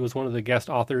Lackey was one of the guest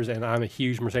authors, and I'm a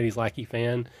huge Mercedes Lackey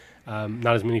fan.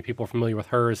 Not as many people are familiar with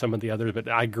her as some of the others, but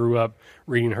I grew up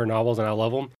reading her novels, and I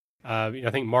love them. I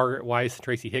think Margaret Weiss and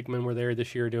Tracy Hickman were there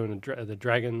this year doing the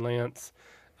Dragonlance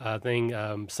thing.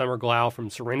 Summer Glau from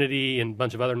Serenity and a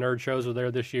bunch of other nerd shows were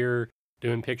there this year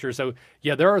doing pictures. So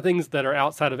yeah, there are things that are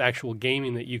outside of actual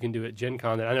gaming that you can do at Gen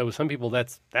Con that I know some people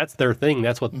that's their thing.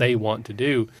 That's what they want to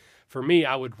do. For me,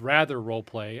 I would rather role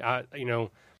play.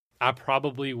 I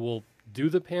probably will do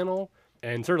the panel,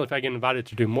 and certainly if I get invited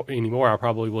to do any more, I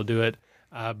probably will do it.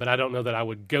 But I don't know that I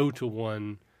would go to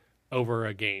one over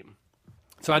a game.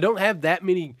 So I don't have that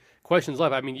many questions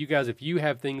left. I mean, you guys, if you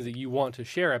have things that you want to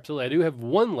share, absolutely. I do have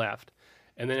one left.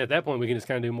 And then at that point, we can just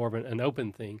kind of do more of an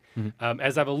open thing. Mm-hmm.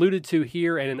 As I've alluded to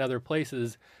here and in other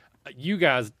places, you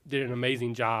guys did an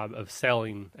amazing job of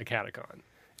selling a Catacon.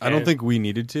 I don't think we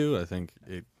needed to. I think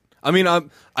it... I mean,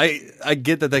 I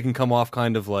get that they can come off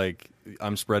kind of like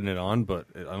I'm spreading it on, but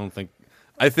I don't think...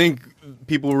 I think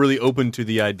people were really open to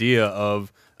the idea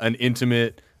of an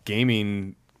intimate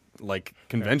gaming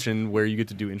convention where you get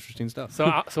to do interesting stuff. So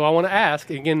I want to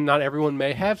ask, again, not everyone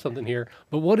may have something here,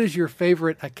 but what is your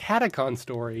favorite Catacon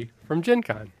story from Gen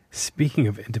Con? Speaking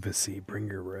of intimacy, bring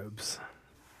your robes.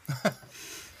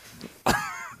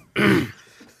 The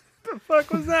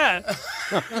fuck was that?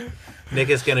 Nick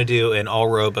is going to do an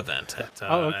all-robe event.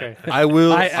 Okay. I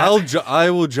will. I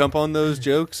will jump on those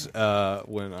jokes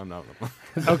when I'm not.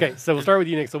 Okay, so we'll start with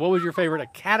you, Nick. So, what was your favorite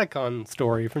Catacon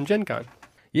story from Gen Con?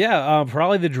 Yeah,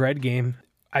 probably the Dread game.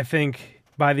 I think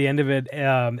by the end of it,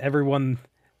 everyone...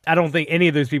 I don't think any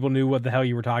of those people knew what the hell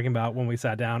you were talking about when we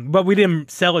sat down. But we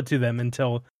didn't sell it to them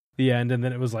until the end, and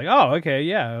then it was like, oh, okay,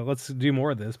 yeah, let's do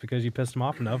more of this because you pissed them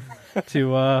off enough to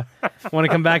want to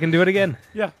come back and do it again.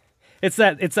 Yeah. It's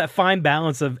that fine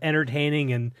balance of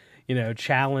entertaining and,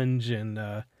 challenge, and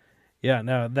that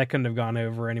couldn't have gone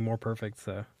over any more perfect,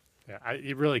 so... Yeah,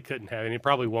 it really couldn't have, and it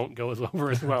probably won't go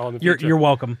over as well in the future. You're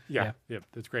welcome. Yeah,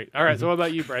 that's great. All right, so what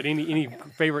about you, Brad? Any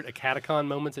favorite Catacon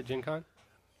moments at Gen Con?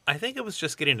 I think it was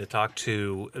just getting to talk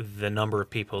to the number of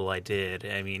people I did.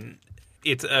 I mean,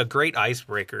 it's a great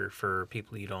icebreaker for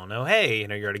people you don't know. Hey,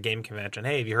 you're at a game convention.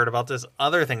 Hey, have you heard about this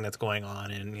other thing that's going on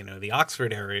in, the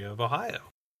Oxford area of Ohio?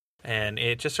 And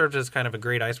it just served as kind of a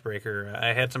great icebreaker.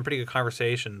 I had some pretty good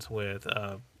conversations with,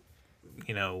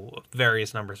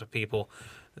 various numbers of people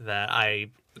that I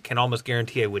can almost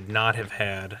guarantee I would not have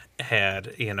had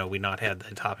we not had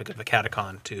the topic of the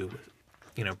Catacon to,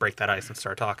 break that ice and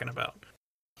start talking about.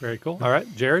 Very cool. All right,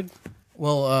 Jared?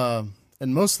 Well,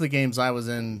 in most of the games I was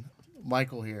in,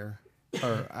 Michael here,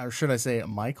 or should I say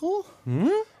Michael,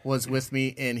 was with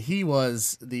me, and he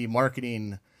was the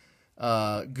marketing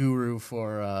guru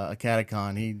for a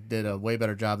Catacon. He did a way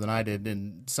better job than I did,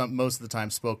 and most of the time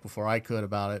spoke before I could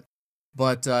about it.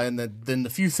 But in the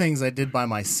few things I did by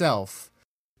myself,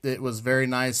 it was very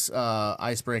nice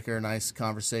icebreaker, nice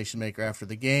conversation maker after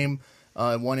the game.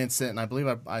 One incident, and I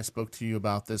believe I spoke to you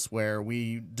about this, where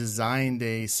we designed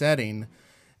a setting,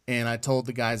 and I told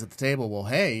the guys at the table, well,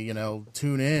 hey,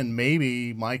 tune in.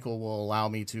 Maybe Michael will allow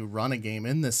me to run a game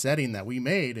in this setting that we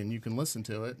made, and you can listen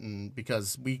to it. And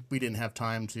because we didn't have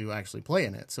time to actually play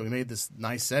in it, so we made this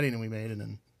nice setting, and we made it,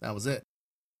 and that was it.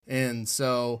 And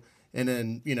so... And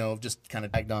then, just kind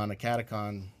of tagged on a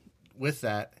Catacon with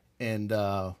that. And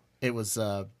it was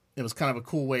kind of a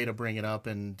cool way to bring it up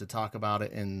and to talk about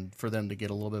it and for them to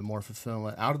get a little bit more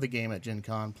fulfillment out of the game at Gen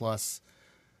Con. Plus,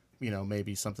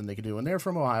 maybe something they could do. And they're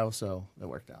from Ohio, so it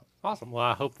worked out. Awesome. Well,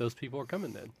 I hope those people are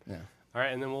coming then. Yeah. All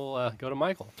right, and then we'll go to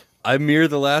Michael. I mirror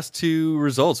the last two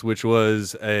results, which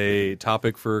was a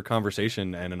topic for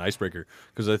conversation and an icebreaker.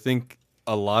 Because I think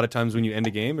a lot of times when you end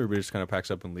a game, everybody just kind of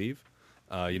packs up and leave.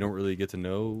 You don't really get to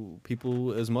know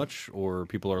people as much, or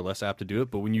people are less apt to do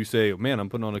it. But when you say, man, I'm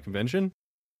putting on a convention,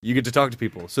 you get to talk to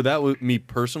people. So that, me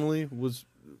personally, was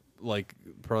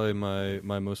probably my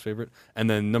most favorite. And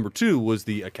then number two was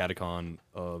the Catacon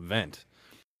event,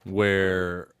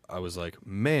 where I was like,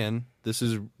 man,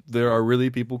 there are really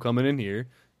people coming in here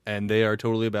and they are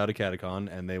totally about a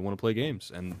catacon, and they want to play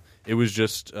games. And it was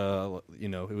just, it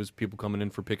was people coming in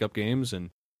for pickup games, and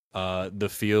the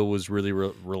feel was really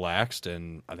relaxed,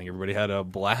 and I think everybody had a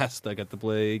blast that got to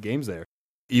play games there.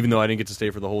 Even though I didn't get to stay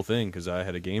for the whole thing because I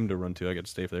had a game to run to, I got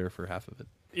to stay there for half of it.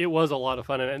 It was a lot of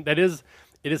fun, and it is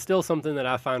still something that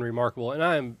I find remarkable, and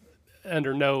I am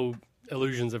under no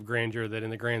illusions of grandeur that in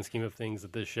the grand scheme of things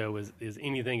that this show is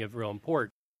anything of real import.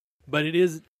 But it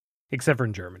is... Except for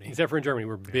in Germany.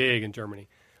 We're big in Germany.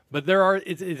 But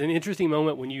it's an interesting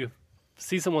moment when you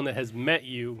see someone that has met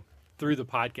you through the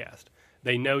podcast.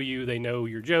 They know you, they know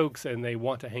your jokes, and they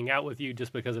want to hang out with you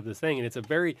just because of this thing. And it's a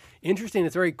very interesting,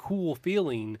 it's a very cool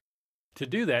feeling to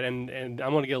do that. And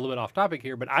I'm going to get a little bit off topic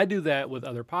here, but I do that with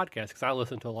other podcasts because I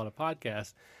listen to a lot of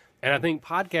podcasts. And I think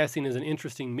podcasting is an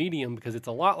interesting medium because it's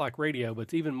a lot like radio, but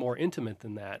it's even more intimate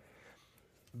than that.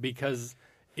 Because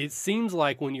it seems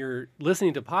like when you're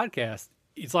listening to podcasts,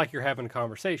 it's like you're having a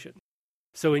conversation.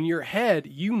 So in your head,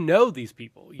 you know these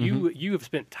people. You have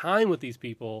spent time with these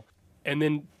people. And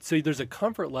then, so there's a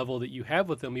comfort level that you have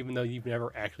with them, even though you've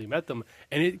never actually met them.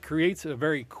 And it creates a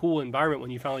very cool environment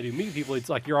when you finally do meet people. It's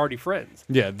like you're already friends.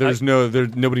 Yeah,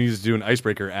 nobody needs to do an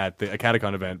icebreaker at a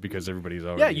catacon event because everybody's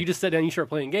already... Yeah, you just sit down, you start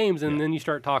playing games, and then you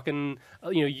start talking,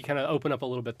 you kind of open up a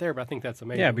little bit there, but I think that's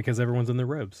amazing. Yeah, because everyone's in their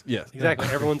robes. Yes. Exactly,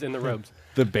 everyone's in the robes.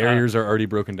 The barriers are already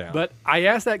broken down. But I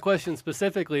asked that question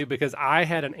specifically because I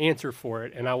had an answer for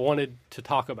it, and I wanted to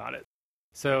talk about it.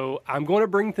 So I'm going to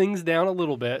bring things down a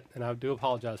little bit, and I do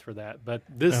apologize for that. But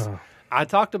I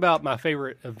talked about my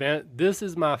favorite event. This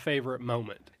is my favorite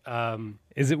moment.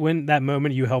 Is it when that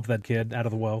moment you help that kid out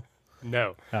of the well?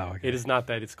 No. Oh, okay. It is not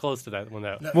that. It's close to that one,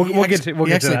 though. No, we'll get to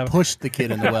that. Actually pushed the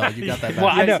kid in the well. You got that back.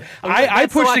 Well, I know. I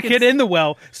pushed the kid in the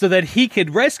well so that he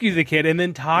could rescue the kid and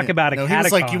then talk about a catacon. He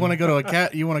was like, "You want to go to a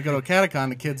catacon?"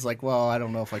 The kid's like, "Well, I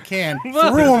don't know if I can."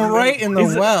 Threw him right in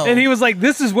the well, and he was like,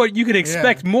 "This is what you could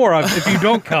expect more of if you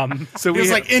don't come." So he was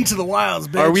like, "Into the wilds,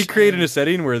 bitch." Are we creating a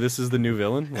setting where this is the new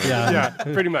villain? Yeah,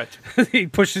 pretty much. He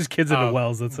pushes kids into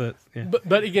wells. That's it. Yeah.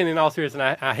 But again, in all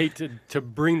seriousness, I hate to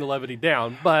bring the levity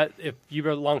down, but if you're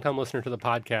a longtime listener to the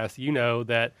podcast, you know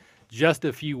that just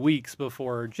a few weeks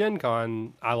before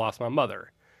GenCon, I lost my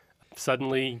mother.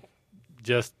 Suddenly,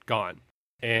 just gone.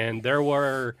 And there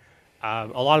were a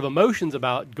lot of emotions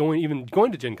about going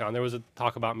to GenCon. There was a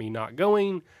talk about me not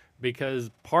going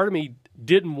because part of me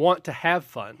didn't want to have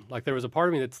fun. Like there was a part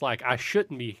of me that's like, I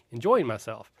shouldn't be enjoying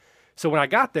myself. So when I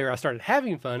got there, I started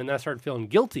having fun, and then I started feeling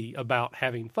guilty about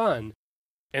having fun.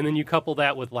 And then you couple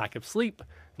that with lack of sleep,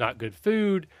 not good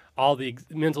food, all the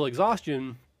mental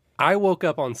exhaustion. I woke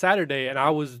up on Saturday and I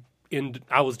was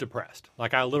depressed.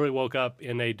 Like I literally woke up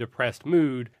in a depressed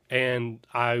mood, and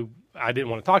I didn't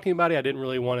want to talk to anybody. I didn't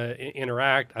really want to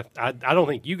interact. I don't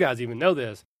think you guys even know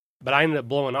this, but I ended up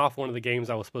blowing off one of the games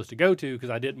I was supposed to go to because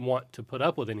I didn't want to put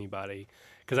up with anybody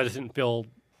because I just didn't feel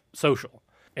social.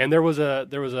 And there was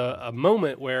a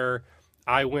moment where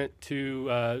I went to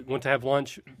have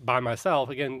lunch by myself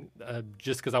again,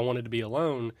 just because I wanted to be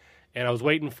alone. And I was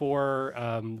waiting for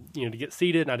to get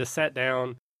seated, and I just sat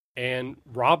down. And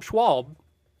Rob Schwab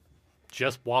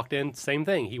just walked in. Same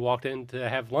thing. He walked in to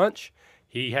have lunch.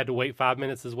 He had to wait 5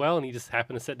 minutes as well, and he just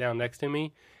happened to sit down next to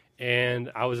me. And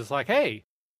I was just like, hey,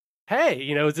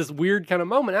 it's this weird kind of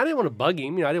moment. I didn't want to bug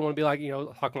him. I didn't want to be like,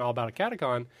 talking all about a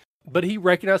catacon. But he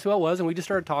recognized who I was, and we just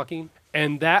started talking.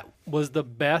 And that was the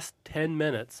best 10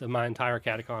 minutes of my entire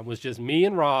catacon, was just me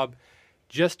and Rob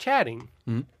just chatting.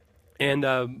 Mm-hmm.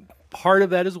 And part of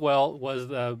that as well was,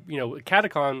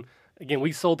 catacon, again,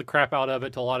 we sold the crap out of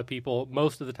it to a lot of people.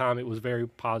 Most of the time, it was very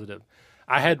positive.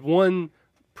 I had one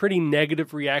pretty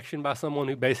negative reaction by someone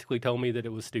who basically told me that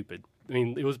it was stupid. I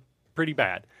mean, it was pretty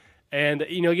bad. And,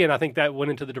 again, I think that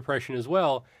went into the depression as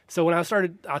well. So when I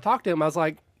talked to him, I was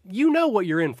like, you know what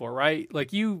you're in for, right?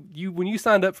 Like you when you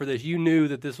signed up for this, you knew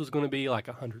that this was going to be like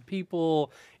 100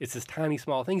 people. It's this tiny,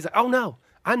 small thing. He's like, oh no,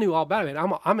 I knew all about it.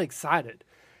 I'm excited.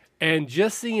 And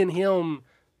just seeing him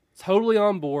totally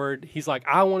on board, he's like,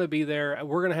 I want to be there.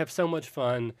 We're going to have so much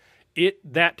fun.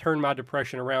 That turned my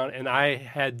depression around, and I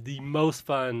had the most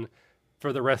fun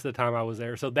for the rest of the time I was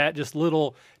there. So that just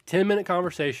little 10-minute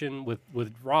conversation with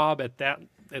Rob at the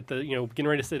getting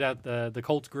ready to sit at the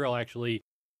Colts Grill actually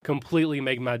completely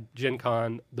made my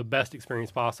GenCon the best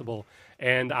experience possible.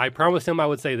 And I promised him I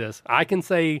would say this. I can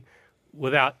say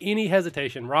without any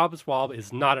hesitation, Rob Schwab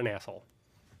is not an asshole.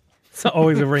 It's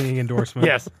always a ringing endorsement.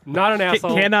 Yes, not an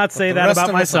asshole. Cannot say that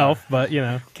about myself, but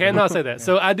Cannot say that.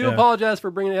 So I do apologize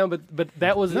for bringing it down, but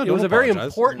that was it was a very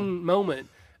important moment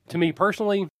to me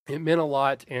personally. It meant a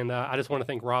lot, and I just want to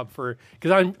thank Rob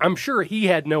because I'm sure he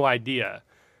had no idea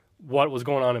what was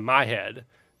going on in my head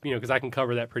because I can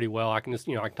cover that pretty well. I can just,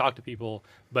 I can talk to people.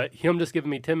 But him just giving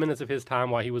me 10 minutes of his time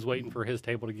while he was waiting for his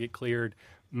table to get cleared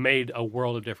made a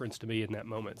world of difference to me in that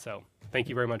moment. So thank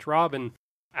you very much, Rob. And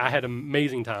I had an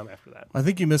amazing time after that. I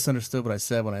think you misunderstood what I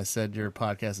said when I said your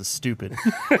podcast is stupid.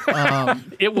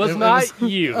 It was not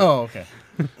you. Oh, okay.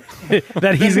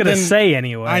 That he's going to say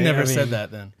anyway. I never said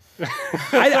that then.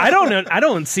 I don't know. I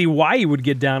don't see why you would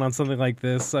get down on something like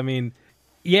this. I mean,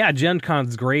 yeah, Gen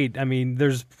Con's great. I mean,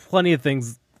 there's plenty of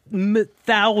things,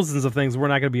 thousands of things we're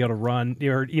not going to be able to run.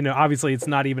 Or, obviously it's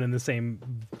not even in the same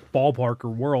ballpark or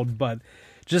world, but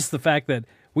just the fact that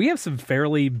we have some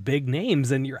fairly big names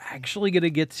and you're actually going to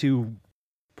get to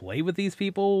play with these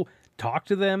people, talk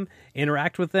to them,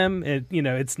 interact with them.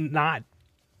 It's not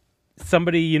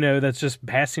somebody, that's just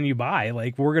passing you by.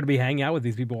 Like, we're going to be hanging out with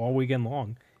these people all weekend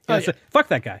long. So, fuck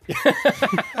that guy.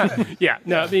 Yeah.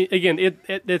 No, I mean, again,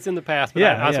 it's in the past, but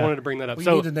I just wanted to bring that up. We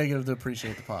need the negative to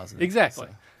appreciate the positive. Exactly.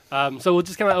 So we'll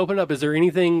just kind of open up. Is there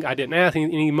anything I didn't ask?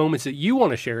 Any moments that you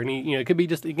want to share? It could be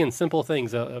just, again, simple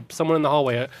things. Someone in the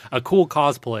hallway, a cool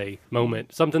cosplay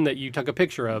moment, something that you took a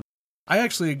picture of. I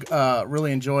actually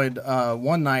really enjoyed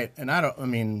one night,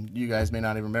 and you guys may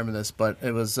not even remember this, but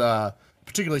it was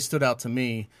particularly stood out to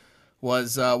me.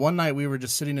 Was one night we were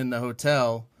just sitting in the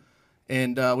hotel,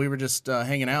 and we were just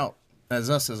hanging out as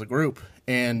a group.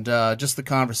 And just the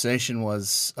conversation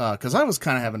was, because I was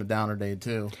kind of having a downer day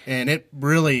too, and it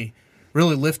really,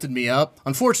 really lifted me up.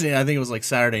 Unfortunately, I think it was like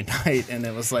Saturday night, and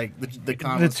it was like the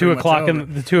conference. The 2 o'clock in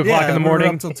the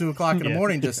morning. Up till 2 o'clock in the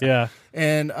morning. Just yeah.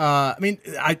 And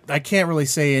I can't really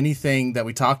say anything that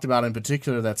we talked about in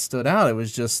particular that stood out. It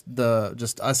was just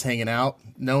us hanging out,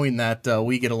 knowing that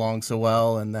we get along so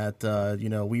well, and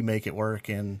that we make it work.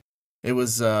 And it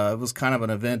was kind of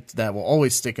an event that will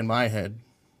always stick in my head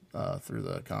through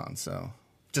the con. So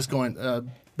just going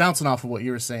bouncing off of what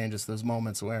you were saying, just those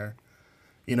moments where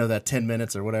that 10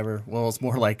 minutes or whatever, well, it's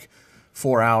more like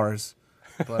 4 hours,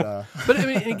 but but I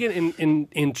mean, again,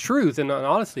 in truth and in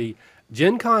honesty,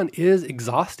 Gen Con is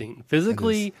exhausting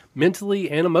physically, mentally,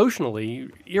 and emotionally,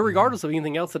 irregardless of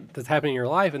anything else that's happening in your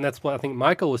life. And that's what I think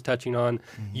Michael was touching on.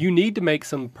 Mm-hmm. You need to make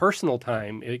some personal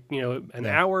time, an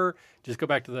hour, just go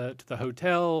back to the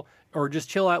hotel, or just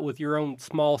chill out with your own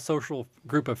small social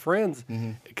group of friends.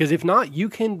 Because if not, you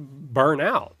can burn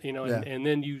out, and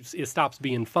then it stops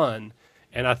being fun.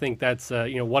 And I think that's,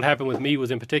 what happened with me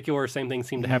was in particular, same thing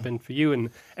seemed to happen for you. And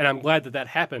I'm glad that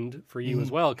happened for you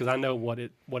as well, because I know what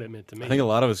it meant to me. I think a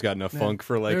lot of us got in a funk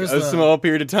for like a small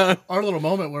period of time. Our little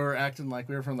moment where we were acting like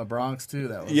we were from the Bronx too.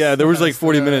 There was like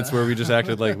 40 minutes where we just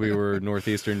acted like we were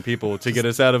Northeastern people to get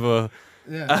us out of a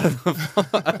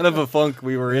funk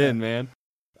we were in, man.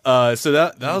 So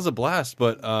that was a blast.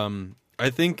 But I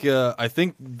think I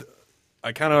kind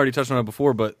of already touched on it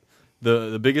before, but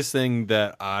the biggest thing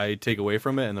that I take away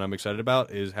from it and that I'm excited about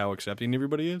is how accepting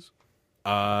everybody is.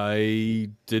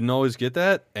 I didn't always get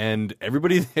that, and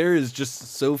everybody there is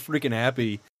just so freaking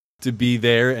happy to be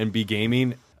there and be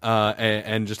gaming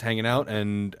and just hanging out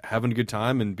and having a good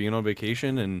time and being on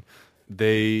vacation. And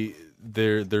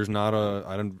there's not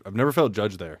I've never felt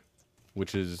judged there.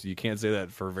 Which is, you can't say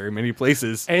that for very many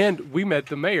places. And we met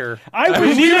the mayor. I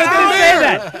was just going to say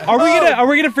that. Are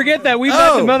we gonna forget that we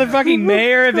met the motherfucking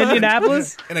mayor of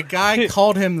Indianapolis? And a guy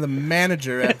called him the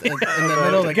manager in the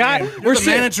middle of the game. We're the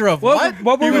manager of what?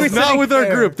 He was not with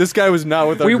our group. This guy was not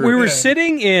with our group. We were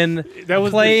sitting in that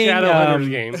was playing the Shadowhunters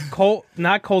game.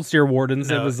 Not Cold Steer Wardens.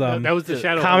 No, it was that was the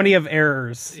Shadow Comedy of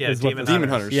Errors. Yeah, Demon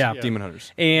Hunters. Yeah. Demon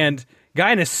Hunters. And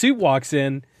guy in a suit walks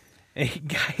in.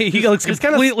 He looks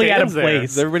completely out of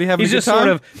place. Is everybody having He's a good just time? sort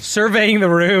of surveying the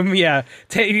room. Yeah,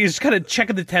 he's kind of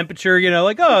checking the temperature.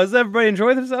 Like, oh, is everybody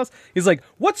enjoying themselves? He's like,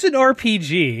 what's an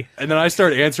RPG? And then I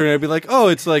start answering. I'd be like, oh,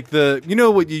 it's like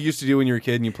what you used to do when you were a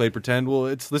kid and you played pretend. Well,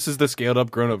 this is the scaled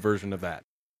up, grown up version of that.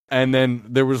 And then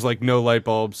there was like no light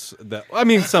bulbs.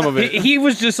 Some of it. He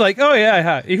was just like, oh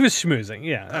yeah, he was schmoozing.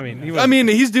 Yeah,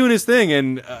 he's doing his thing,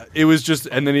 and it was just.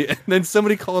 And then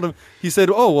somebody called him. He said,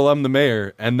 "Oh, well, I'm the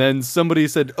mayor." And then somebody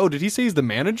said, "Oh, did he say he's the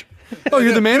manager? Oh,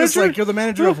 you're the manager. Like, you're the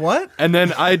manager of what?" And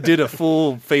then I did a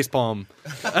full facepalm.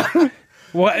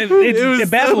 Well, it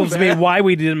baffles me why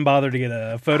we didn't bother to get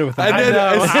a photo with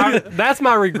him. That's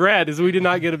my regret, is we did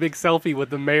not get a big selfie with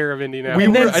the mayor of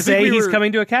Indianapolis. He's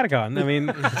coming to a catacon.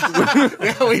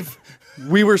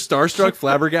 We were starstruck,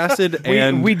 flabbergasted,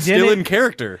 and we still in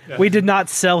character. We did not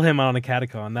sell him on a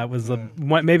catacon. That was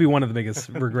maybe one of the biggest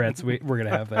regrets we're going to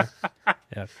have there.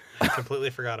 Yeah. I completely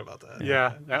forgot about that.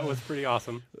 Yeah, that was pretty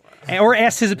awesome. Or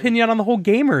asked his opinion on the whole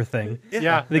gamer thing.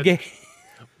 Yeah. The game.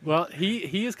 Well,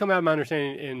 he has come out, my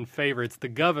understanding, in favor. It's the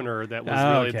governor that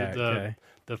was really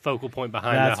the focal point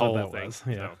behind that whole thing.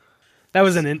 Yeah. That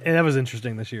was that was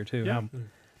interesting this year too. Yeah. How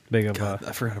big of God,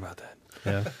 I forgot about that.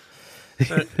 yeah.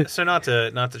 So not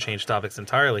to change topics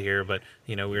entirely here, but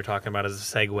we were talking about as a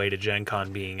segue to Gen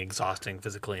Con being exhausting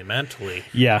physically and mentally.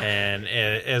 Yeah. And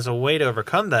as a way to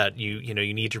overcome that, you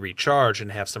need to recharge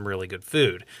and have some really good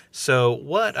food. So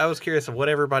I was curious of what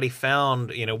everybody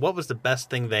found. What was the best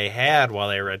thing they had while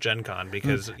they were at Gen Con?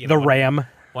 Because The Ram.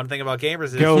 One thing about gamers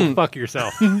is Go fuck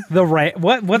yourself. The Ram.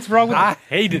 What's wrong with I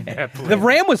hated that place. the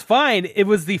Ram? Was fine. It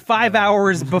was the 5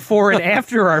 hours before and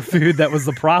after our food that was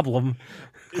the problem.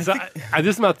 So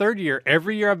this is my third year.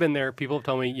 Every year I've been there, people have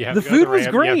told me you have The to go to food the was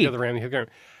Ram, you have to great. go to the Ram, you have to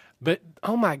go. But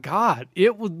oh my god,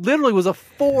 it literally was a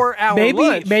 4-hour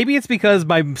lunch. Maybe it's because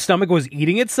my stomach was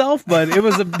eating itself, but it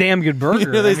was a damn good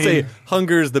burger. They I mean, say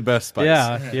hunger is the best spice.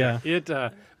 yeah. It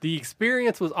the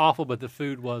experience was awful, but the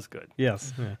food was good.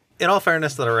 Yes. Yeah. in all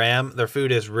fairness to the Ram, their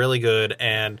food is really good,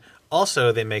 and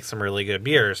also they make some really good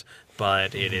beers.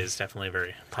 But it is definitely a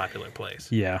very popular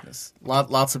place. Yeah.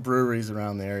 Lots of breweries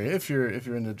around the area if you're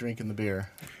into drinking the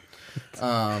beer.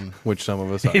 Which some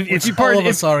of us are. If you, all of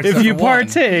us are, except for one.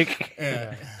 partake,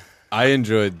 I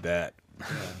enjoyed that.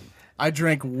 I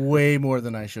drank way more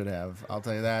than I should have. I'll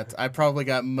tell you that. I probably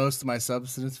got most of my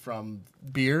substance from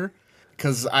beer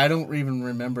because I don't even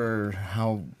remember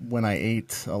when I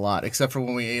ate a lot, except for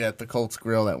when we ate at the Colts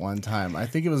Grill that one time. I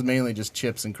think it was mainly just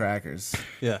chips and crackers.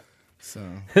 Yeah. So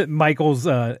Michael's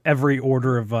every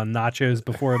order of nachos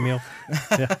before a meal.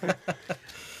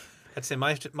 I'd say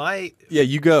my Yeah,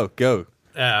 you go.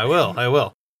 I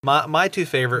will. My two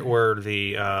favorite were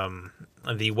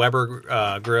the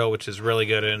Weber grill, which is really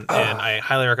good, and I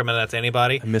highly recommend that to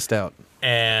anybody. I missed out.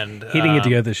 And He didn't get to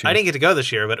go this year. I didn't get to go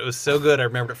this year, but it was so good. I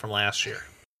remembered it from last year.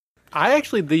 I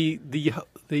actually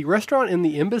the restaurant in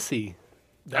the Embassy.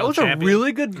 That was Champion? a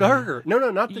really good burger. No,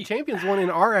 not the Champions one in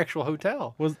our actual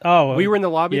hotel. We We were in the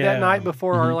lobby yeah. that night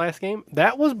before our last game.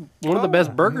 That was one of the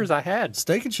best burgers I had.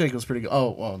 Steak and Shake was pretty good.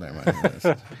 Oh, well, never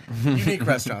mind. Unique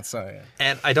restaurant. Sorry.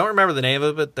 And I don't remember the name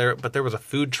of it, but there was a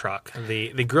food truck,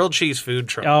 the grilled cheese food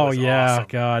truck. Oh was yeah, awesome.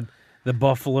 God, the I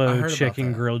buffalo heard about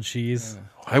chicken that. grilled cheese.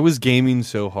 I was gaming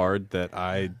so hard that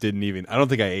I don't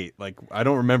think I ate. Like, I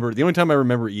don't remember. The only time I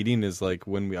remember eating is like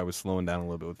when I was slowing down a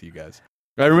little bit with you guys.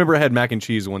 I remember I had mac and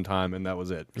cheese one time, and that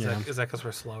was it. Is that because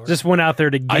we're slower? Just went out there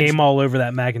to game all over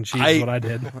that mac and cheese. Is what I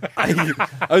did.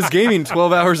 I was gaming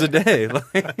 12 hours a day.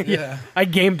 Yeah. I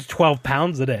gamed 12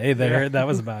 pounds a day there. That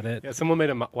was about it. Yeah, someone made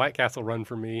a White Castle run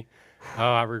for me. Oh,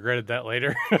 I regretted that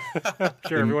later.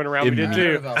 Sure, everyone around me did I heard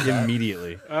too. about that.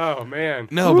 Immediately. Oh man.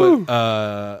 No,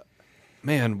 but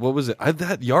man, what was it?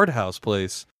 That Yard House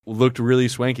place looked really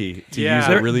swanky, to Yeah.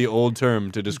 use a really old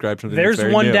term to describe something. There's that's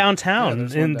very one new. downtown Yeah,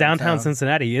 there's in one downtown downtown.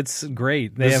 Cincinnati. It's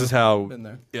great. They This have is how Been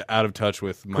there. out of touch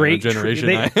with my great generation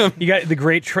they, I am. You got the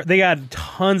great. They got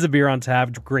tons of beer on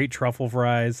tap. Great truffle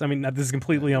fries. I mean, this is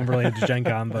completely unrelated to Gen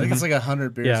Con, I but think it's like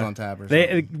 100 beers yeah, on tap or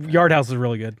something. Yard House is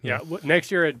really good. Yeah, next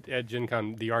year at Gen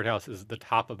Con, the Art House is the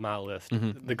top of my list.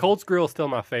 The Colts Grill is still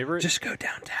my favorite Just go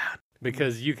downtown.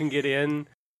 because you can get in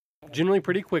generally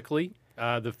pretty quickly.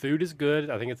 The food is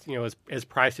good. I think it's as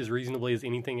priced as reasonably as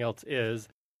anything else is.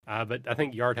 But I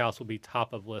think Yard House will be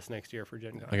top of list next year for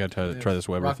Gen Con. I got to try this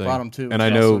Weber Rock thing. Bottom, too, And which I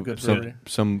is also know a good brewery.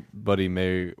 somebody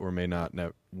may or may not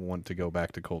want to go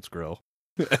back to Colts Grill.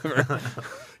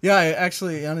 Yeah, I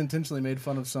actually unintentionally made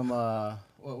fun of some.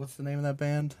 What's the name of that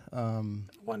band?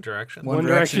 One Direction. One One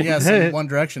Direction. Direction. Yeah, some One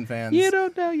Direction fans. You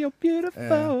don't know you're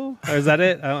beautiful. Or is that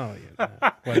it? Oh,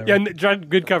 yeah. Whatever. Yeah, John,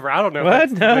 good cover. I don't know. What? if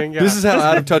that's the No. thing, yeah. This is how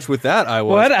out of touch with that I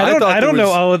was. What? I thought don't there know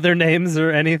was- all of their names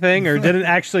or anything, or didn't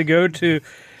actually go to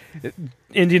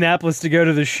Indianapolis to go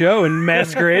to the show and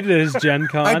masqueraded as Gen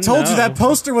Con. I told you No. that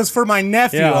poster was for my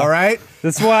nephew. Yeah. All right.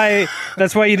 That's why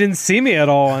you didn't see me at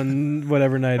all on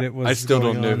whatever night it was. I still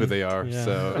don't going know on. who they are. Yeah.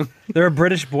 So They're a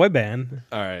British boy band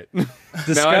all right.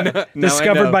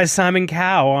 discovered by Simon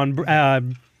Cowell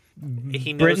on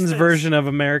He knows Britain's things. version of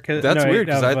America. That's no, weird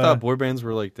because of, I thought boy bands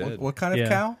were like dead. What kind of Yeah.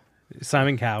 cow?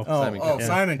 Simon Cowell. Oh, Simon Cowell.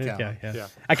 Simon Cow. Yeah.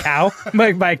 A cow?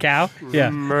 by a cow? Yeah.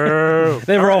 Moo.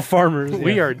 They were all farmers.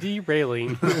 We yeah. are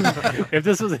derailing. If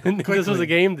this was a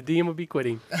game, the DM would be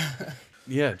quitting.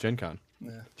 Yeah, Gen Con.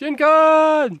 Gen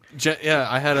Con! Yeah,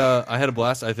 I had a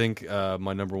blast. I think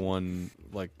my number one,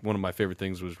 like one of my favorite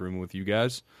things was rooming with you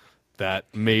guys. That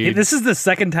made This is the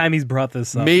second time he's brought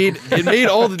this up. made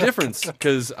all the difference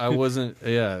because I wasn't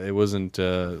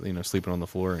sleeping on the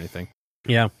floor or anything.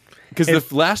 Yeah. Because the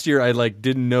last year I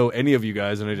didn't know any of you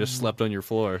guys and I just slept on your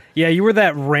floor. Yeah, you were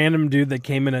that random dude that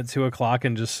came in at 2:00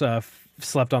 and just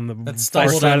slept on the far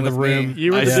stumbled side in of the with me. room.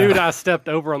 You were the dude I stepped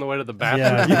over on the way to the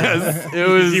bathroom. Yeah. Yes, it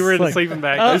was. You were in the like, sleeping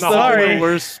bag. oh, in the sorry. hallway. the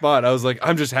worst spot. I was like,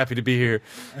 I'm just happy to be here.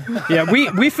 Yeah,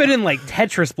 we fit in like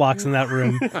Tetris blocks in that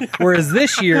room, whereas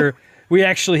this year we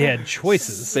actually had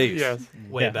choices. Safe. Yes.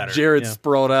 Way Yeah. better. Jared Yeah.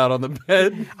 sprawled out on the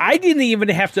bed. I didn't even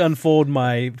have to unfold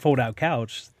my fold-out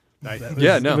couch. Nice.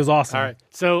 It was awesome. All right.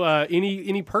 So,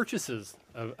 any purchases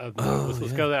of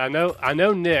let's go there. I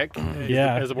know Nick is,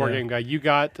 Yeah, as a board yeah. game guy. You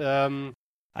got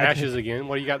Ashes again.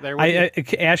 What do you got there?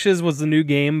 With Ashes was the new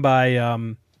game by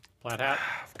Flat Hat.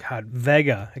 God,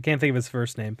 Vega. I can't think of his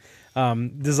first name.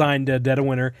 Designed Dead of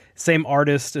Winter. Same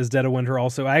artist as Dead of Winter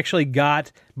also. I actually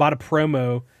bought a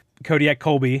promo, Kodiak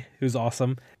Colby, who's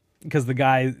awesome, because the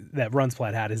guy that runs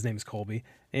Flat Hat, his name is Colby.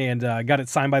 And got it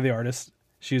signed by the artist.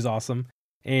 She's awesome.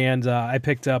 And I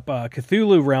picked up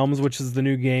Cthulhu Realms, which is the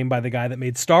new game by the guy that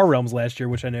made Star Realms last year,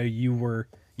 which I know you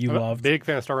I'm a loved. big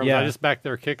fan of Star Realms. Yeah. I just backed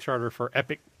their Kickstarter for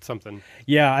Epic something.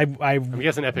 Yeah, I'm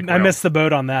guessing Epic. I Realms. missed the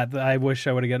boat on that. I wish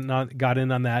I would have got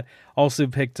in on that. Also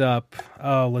picked up,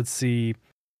 let's see,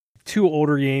 2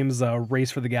 older games, Race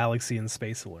for the Galaxy and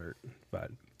Space Alert. But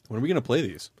When are we gonna play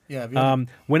these? Yeah. Have you, had,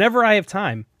 whenever I have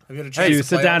time. have you had a chance to to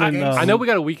sit play down all and, the games? I know we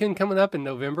got a weekend coming up in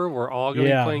November. We're all going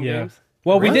to be playing games.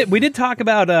 Well, Really? we did talk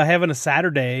about having a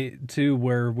Saturday too,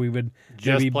 where we would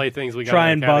Just maybe play things we got. try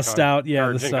at and Catacon. bust out, Or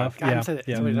the GenCon. stuff. God, I'm Yeah, saying that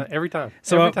yeah. so many times. Every time.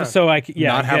 So Every time. so I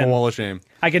Not have a again, wall of shame.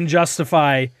 I can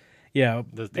justify The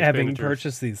having expenditures.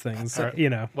 purchased these things. All right. What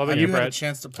about Have you, you had a Brett?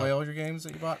 chance to play all your games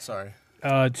that you bought? Sorry.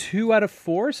 2 out of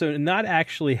 4, so not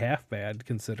actually half bad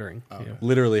considering. Yeah.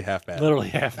 Literally half bad. Literally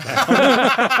half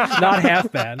that. Not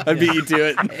half bad. I beat you to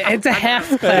it. It's a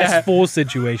half class full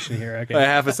situation here. By Okay,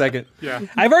 half a second. Yeah.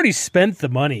 I've already spent the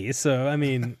money, so I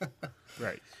mean,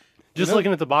 Right. Just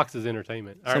looking at the box is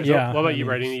entertainment. All right. Yeah, So what about I you,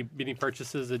 mean- Brett? Any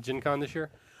purchases at Gen Con this year?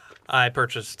 I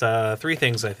purchased 3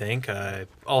 things, I think. I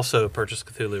also purchased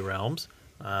Cthulhu Realms.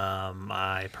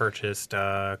 I purchased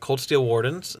Cold Steel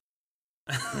Wardens.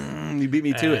 You beat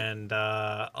me to it. And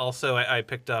also, I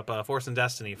picked up Force and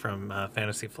Destiny from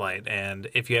Fantasy Flight. And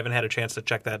if you haven't had a chance to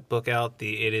check that book out,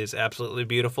 it is absolutely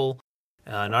beautiful.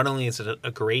 Not only is it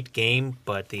a great game,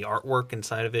 but the artwork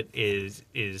inside of it is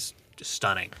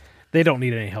stunning. they don't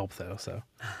need any help though. So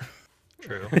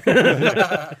True.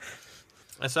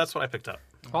 So that's what I picked up.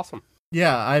 Awesome.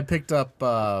 Yeah, I picked up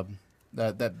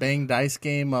that Bang Dice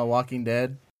game, Walking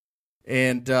Dead,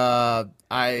 and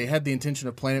I had the intention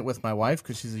of playing it with my wife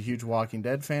because she's a huge Walking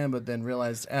Dead fan, but then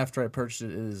realized after I purchased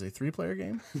it, it is a 3-player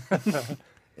game,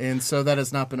 and so that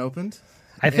has not been opened.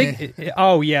 I think.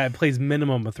 It plays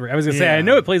minimum of 3. I was gonna say Yeah. I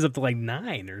know it plays up to like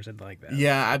 9 or something like that.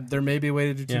 Yeah, there may be a way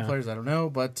to do 2 Yeah. players. I don't know,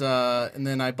 but and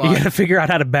then I You bought. got to figure out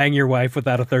how to bang your wife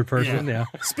without a third person. Yeah.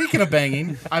 Speaking of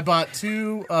banging, I bought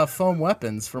 2 foam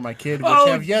weapons for my kid, which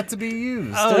have yet to be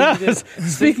used.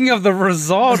 Speaking of the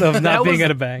result of not That being was- able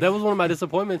to bang, That was one of my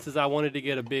disappointments. Is I wanted to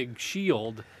get a big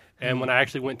shield, and when I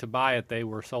actually went to buy it, they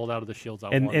were sold out of the shields I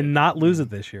wanted. and not lose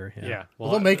it this year. Yeah. yeah. Well,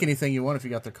 they'll make anything you want if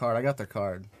you got their card. I got their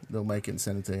card. They'll make it and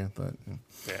send it to you. But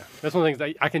Yeah, that's one of the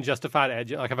things that I can justify to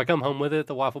edge. Like if I come home with it,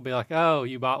 the wife will be like, "Oh,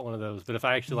 you bought one of those." But if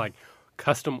I actually like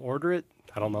custom order it,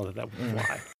 I don't know that would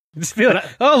fly. Just be like,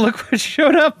 oh, look what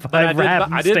showed up.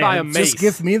 I did buy a mace. just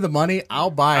give me the money. I'll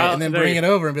buy it Oh, and then there bring you it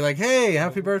over and be like, "Hey,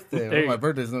 happy birthday!" There you Well, my go.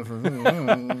 birthday's not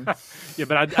for. Yeah,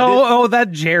 but That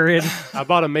Jared. I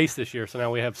bought a mace this year, so now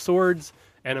we have swords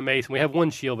and a mace. And we have one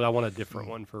shield, but I want a different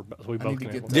one so we both need can to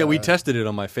have get one. Yeah, we tested it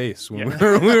on my face when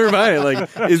we were buying it.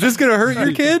 Like, is this going to hurt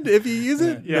your kid if you use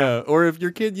it? Yeah. No. Or if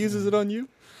your kid uses it on you?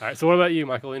 All right. So what about you,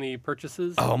 Michael? Any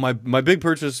purchases? Oh, my big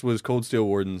purchase was Cold Steel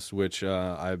Wardens, which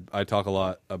I talk a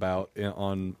lot about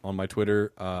on my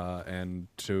Twitter and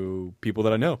to people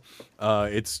that I know.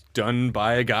 It's done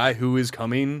by a guy who is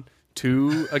coming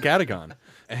to a Catacon,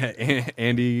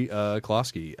 Andy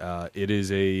Klosky. It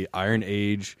is a Iron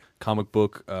Age comic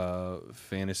book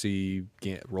fantasy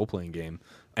role playing game,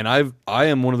 and I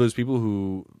am one of those people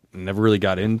who never really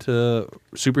got into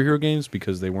superhero games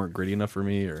because they weren't gritty enough for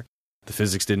me, or the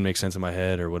physics didn't make sense in my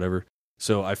head or whatever.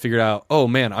 So I figured out, oh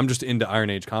man, I'm just into Iron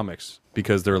Age comics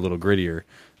because they're a little grittier,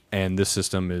 and this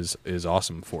system is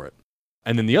awesome for it.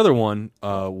 And then the other one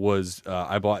was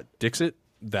I bought Dixit.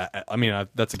 That's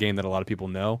a game that a lot of people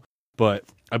know, but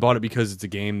I bought it because it's a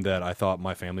game that I thought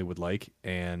my family would like.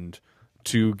 And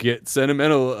to get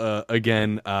sentimental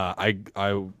again, I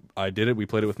did it. We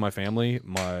played it with my family,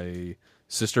 my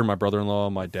sister, my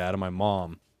brother-in-law, my dad, and my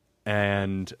mom.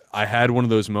 And I had one of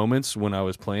those moments when I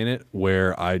was playing it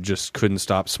where I just couldn't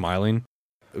stop smiling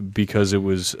because it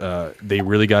was they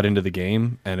really got into the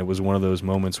game, and it was one of those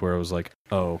moments where I was like,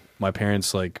 oh, my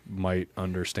parents like might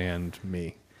understand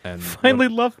me. and Finally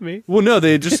loved me. Well, no,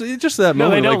 they just it's just that No,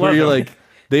 they moment don't like where love you're him. like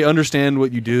they understand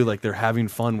what you do, like they're having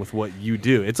fun with what you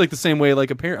do. It's like the same way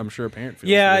like a parent. I'm sure a parent feels.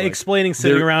 Yeah, where, like, explaining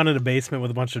sitting they're- around in a basement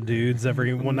with a bunch of dudes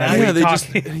every one night. Yeah, they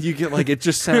talking. just you get like it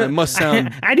just sound it must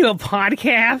sound I do a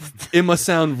podcast. it must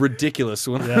sound ridiculous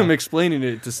when I'm explaining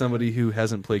it to somebody who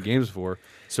hasn't played games before.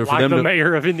 So for Like them the to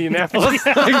mayor of Indianapolis.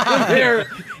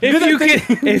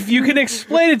 If you can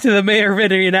explain it to the mayor of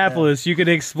Indianapolis, you can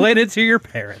explain it to your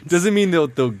parents. doesn't mean they'll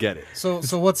get it. So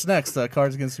what's next?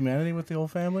 Cards Against Humanity with the whole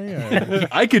family? Or?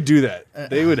 I could do that.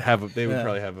 They would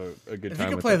probably have a good If time.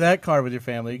 you can with play it. that card with your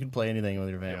family, you can play anything with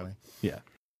your family. Yeah.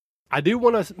 I do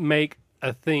want to make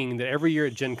a thing that every year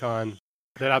at Gen Con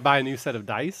that I buy a new set of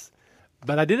dice.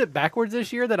 But I did it backwards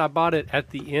this year that I bought it at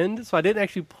the end. So I didn't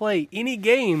actually play any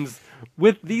games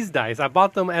with these dice. I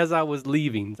bought them as I was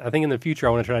leaving. I think in the future I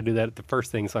want to try to do that at the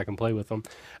first thing so I can play with them.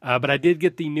 But I did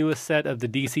get the newest set of the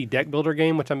DC Deck Builder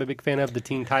game, which I'm a big fan of, the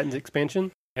Teen Titans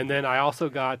expansion. And then I also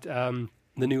got the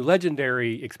new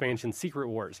Legendary expansion, Secret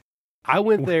Wars. I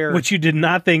went there. Which you did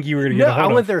not think you were going to get No, a hold I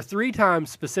of. went there 3 times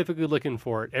specifically looking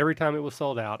for it. Every time it was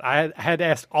sold out. I had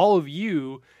asked all of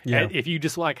you if you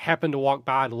just like happened to walk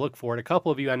by to look for it. A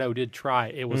couple of you I know did try.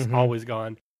 It was always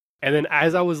gone. And then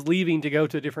as I was leaving to go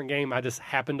to a different game, I just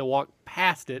happened to walk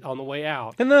past it on the way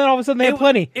out. And then all of a sudden they had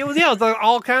plenty. It was like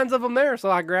all kinds of them there,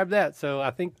 so I grabbed that. So I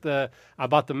think I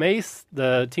bought the Mace,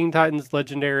 the Teen Titans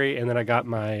Legendary, and then I got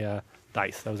my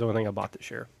dice. That was the only thing I bought this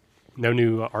year. No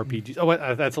new RPGs. Oh, wait,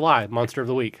 that's a lie. Monster of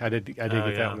the Week. I did get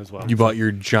that one as well. You bought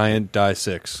your giant die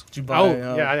 6. Did you buy?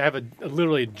 Yeah, I have a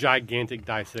literally gigantic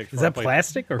die 6. Is that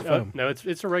plastic or foam? No,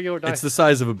 it's a regular die. It's the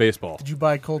size of a baseball. Did you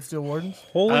buy Cold Steel Wardens?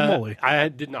 Holy moly. I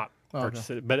did not purchase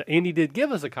it, but Andy did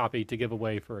give us a copy to give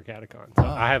away for a Catacon. So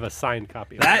I have a signed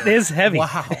copy of That is heavy.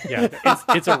 Wow. Yeah,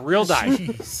 it's a real die.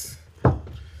 Jeez.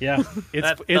 Yeah. It's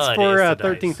That it's thud for is the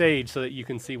 13th dice. age so that you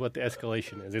can see what the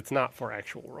escalation is. It's not for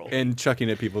actual roll. And chucking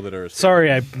at people that are asleep.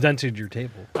 Sorry, I dented your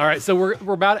table. All right, so we're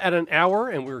about at an hour,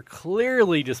 and we're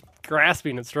clearly just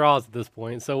grasping at straws at this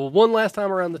point. So one last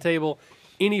time around the table,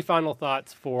 any final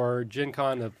thoughts for Gen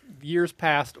Con of years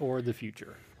past or the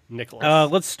future?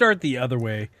 Nicholas. Let's start the other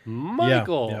way.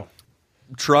 Michael.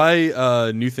 Yeah.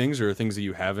 Try new things or things that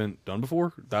you haven't done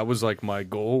before. That was like my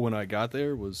goal when I got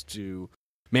there was to,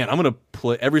 man, I'm going to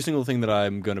play every single thing that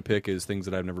I'm going to pick is things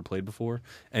that I've never played before.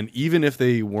 And even if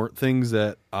they weren't things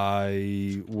that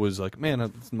I was like, man,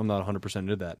 I'm not 100%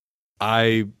 into that.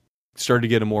 I started to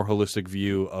get a more holistic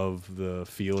view of the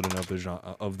field and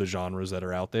of the genres that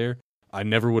are out there. I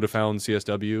never would have found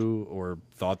CSW or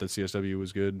thought that CSW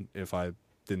was good if I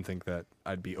didn't think that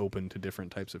I'd be open to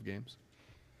different types of games.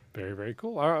 Very, very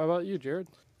cool. All right, how about you, Jared?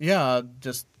 Yeah,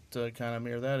 just to kind of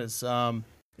mirror that is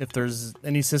if there's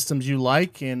any systems you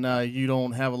like and you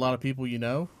don't have a lot of people you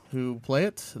know who play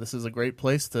it, this is a great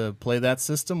place to play that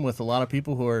system with a lot of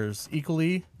people who are as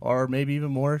equally or maybe even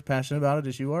more passionate about it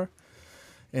as you are.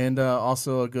 And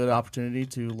also a good opportunity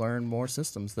to learn more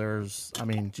systems. There's,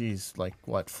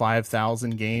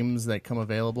 5,000 games that come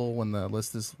available when the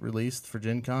list is released for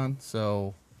Gen Con.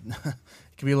 So it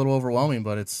can be a little overwhelming,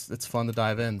 but it's fun to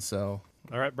dive in. So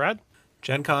All right, Brad?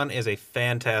 Gen Con is a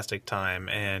fantastic time,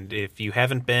 and if you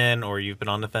haven't been or you've been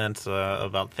on the fence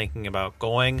about thinking about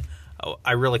going,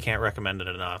 I really can't recommend it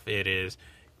enough. It is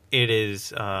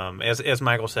as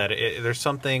Michael said, there's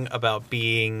something about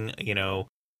being,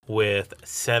 with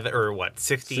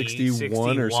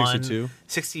 61 or 62?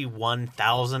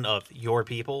 61,000 of your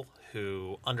people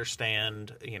who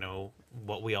understand,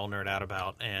 what we all nerd out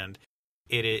about, and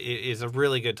it is a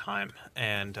really good time.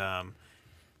 And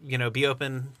be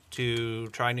open to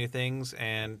try new things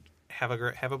and have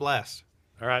a blast.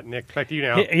 All right, Nick, back to you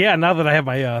now. Yeah, now that I have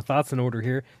my thoughts in order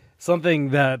here, something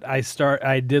that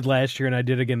I did last year and I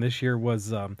did again this year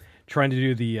was trying to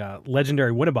do the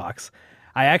Legendary Win-A-Box.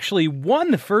 I actually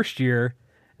won the first year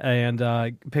and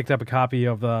picked up a copy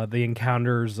of the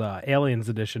Encounters Aliens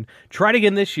edition. Tried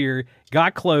again this year,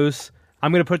 got close.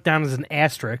 I'm going to put it down as an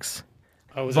asterisk.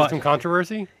 Oh, was there some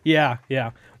controversy? Yeah.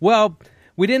 Well,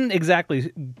 we didn't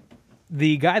exactly...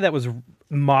 The guy that was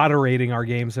moderating our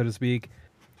game, so to speak,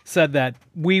 said that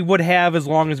we would have as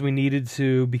long as we needed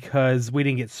to because we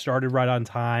didn't get started right on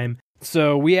time.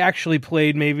 So we actually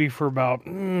played maybe for about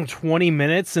 20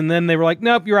 minutes, and then they were like,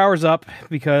 nope, your hour's up,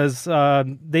 because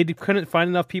they couldn't find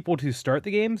enough people to start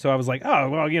the game. So I was like, oh,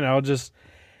 well, just...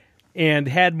 And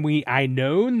had I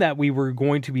known that we were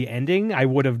going to be ending, I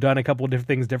would have done a couple of different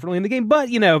things differently in the game. But,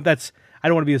 that's... I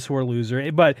don't want to be a sore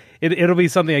loser, but it'll be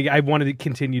something I wanted to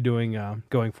continue doing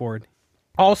going forward.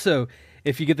 Also,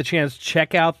 if you get the chance,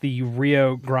 check out the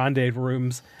Rio Grande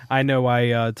rooms. I know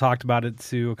I talked about it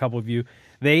to a couple of you.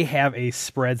 They have a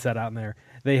spread set out in there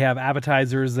They have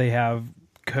appetizers. They have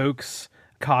Cokes,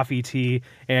 coffee, tea,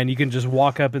 and you can just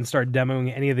walk up and start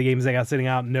demoing any of the games they got sitting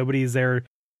out. Nobody's there.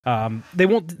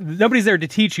 Nobody's there to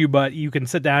teach you, but you can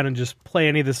sit down and just play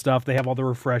any of this stuff. They have all the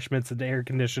refreshments and the air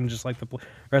conditioned, just like the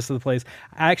rest of the place.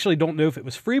 I actually don't know if it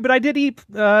was free, but I did eat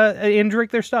and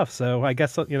drink their stuff, so I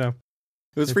guess It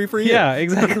was free for you. Yeah,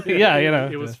 exactly. Yeah,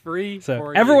 It was free. So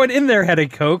for everyone you. in there had a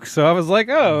Coke, so I was like,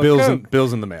 oh,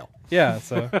 Bills in the mail. yeah.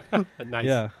 So Nice.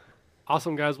 yeah,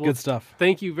 Awesome, guys. Well, good stuff.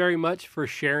 Thank you very much for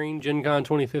sharing Gen Con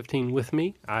 2015 with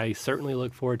me. I certainly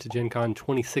look forward to Gen Con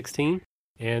 2016.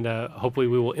 And hopefully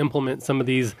we will implement some of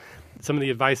the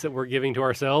advice that we're giving to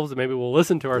ourselves, and maybe we'll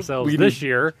listen to ourselves this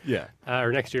year,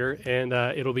 or next year, and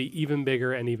it'll be even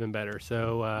bigger and even better.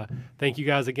 So thank you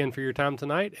guys again for your time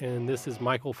tonight, and this is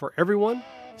Michael for everyone,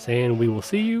 saying we will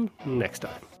see you next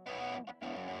time.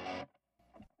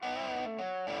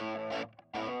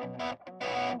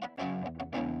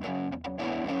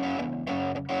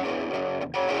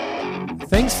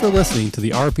 Thanks for listening to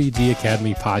the RPG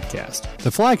Academy podcast, the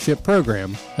flagship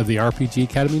program of the RPG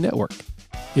Academy Network.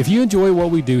 If you enjoy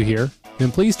what we do here,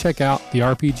 then please check out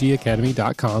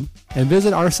therpgacademy.com and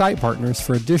visit our site partners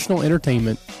for additional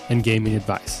entertainment and gaming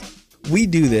advice. We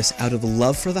do this out of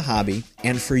love for the hobby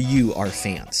and for you, our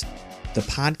fans. The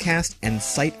podcast and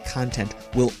site content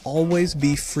will always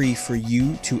be free for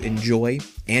you to enjoy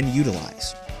and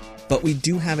utilize. But we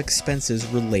do have expenses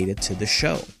related to the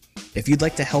show. If you'd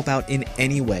like to help out in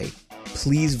any way,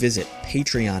 please visit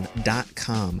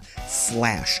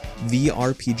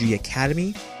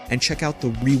patreon.com/therpgacademy and check out the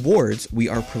rewards we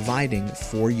are providing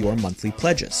for your monthly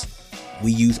pledges.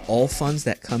 We use all funds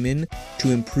that come in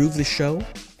to improve the show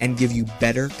and give you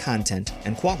better content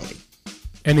and quality.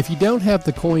 And if you don't have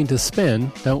the coin to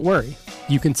spend, don't worry.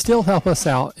 You can still help us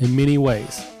out in many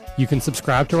ways. You can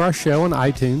subscribe to our show on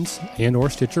iTunes and or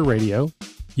Stitcher Radio.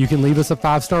 You can leave us a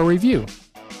 5-star review.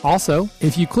 Also,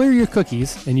 if you clear your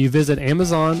cookies and you visit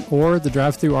Amazon or the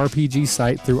Drive-Thru RPG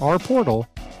site through our portal,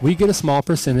 we get a small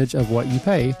percentage of what you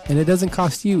pay, and it doesn't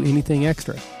cost you anything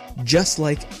extra. Just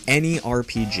like any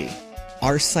RPG,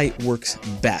 our site works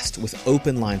best with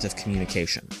open lines of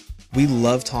communication. We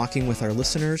love talking with our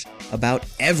listeners about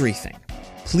everything.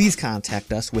 Please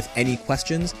contact us with any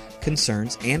questions,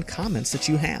 concerns, and comments that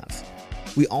you have.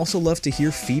 We also love to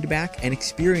hear feedback and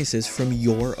experiences from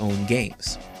your own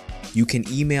games. You can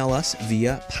email us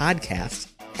via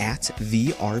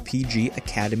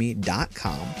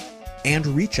podcast@therpgacademy.com and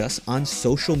reach us on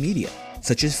social media,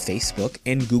 such as Facebook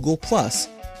and Google+,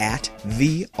 at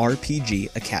The RPG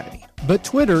Academy. But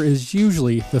Twitter is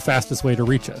usually the fastest way to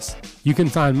reach us. You can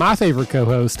find my favorite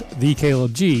co-host, The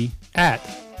Caleb G, at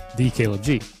The Caleb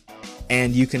G.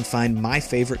 And you can find my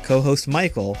favorite co-host,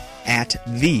 Michael, at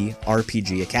The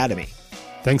RPG Academy.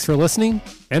 Thanks for listening,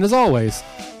 and as always,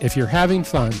 if you're having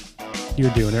fun, you're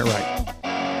doing it right.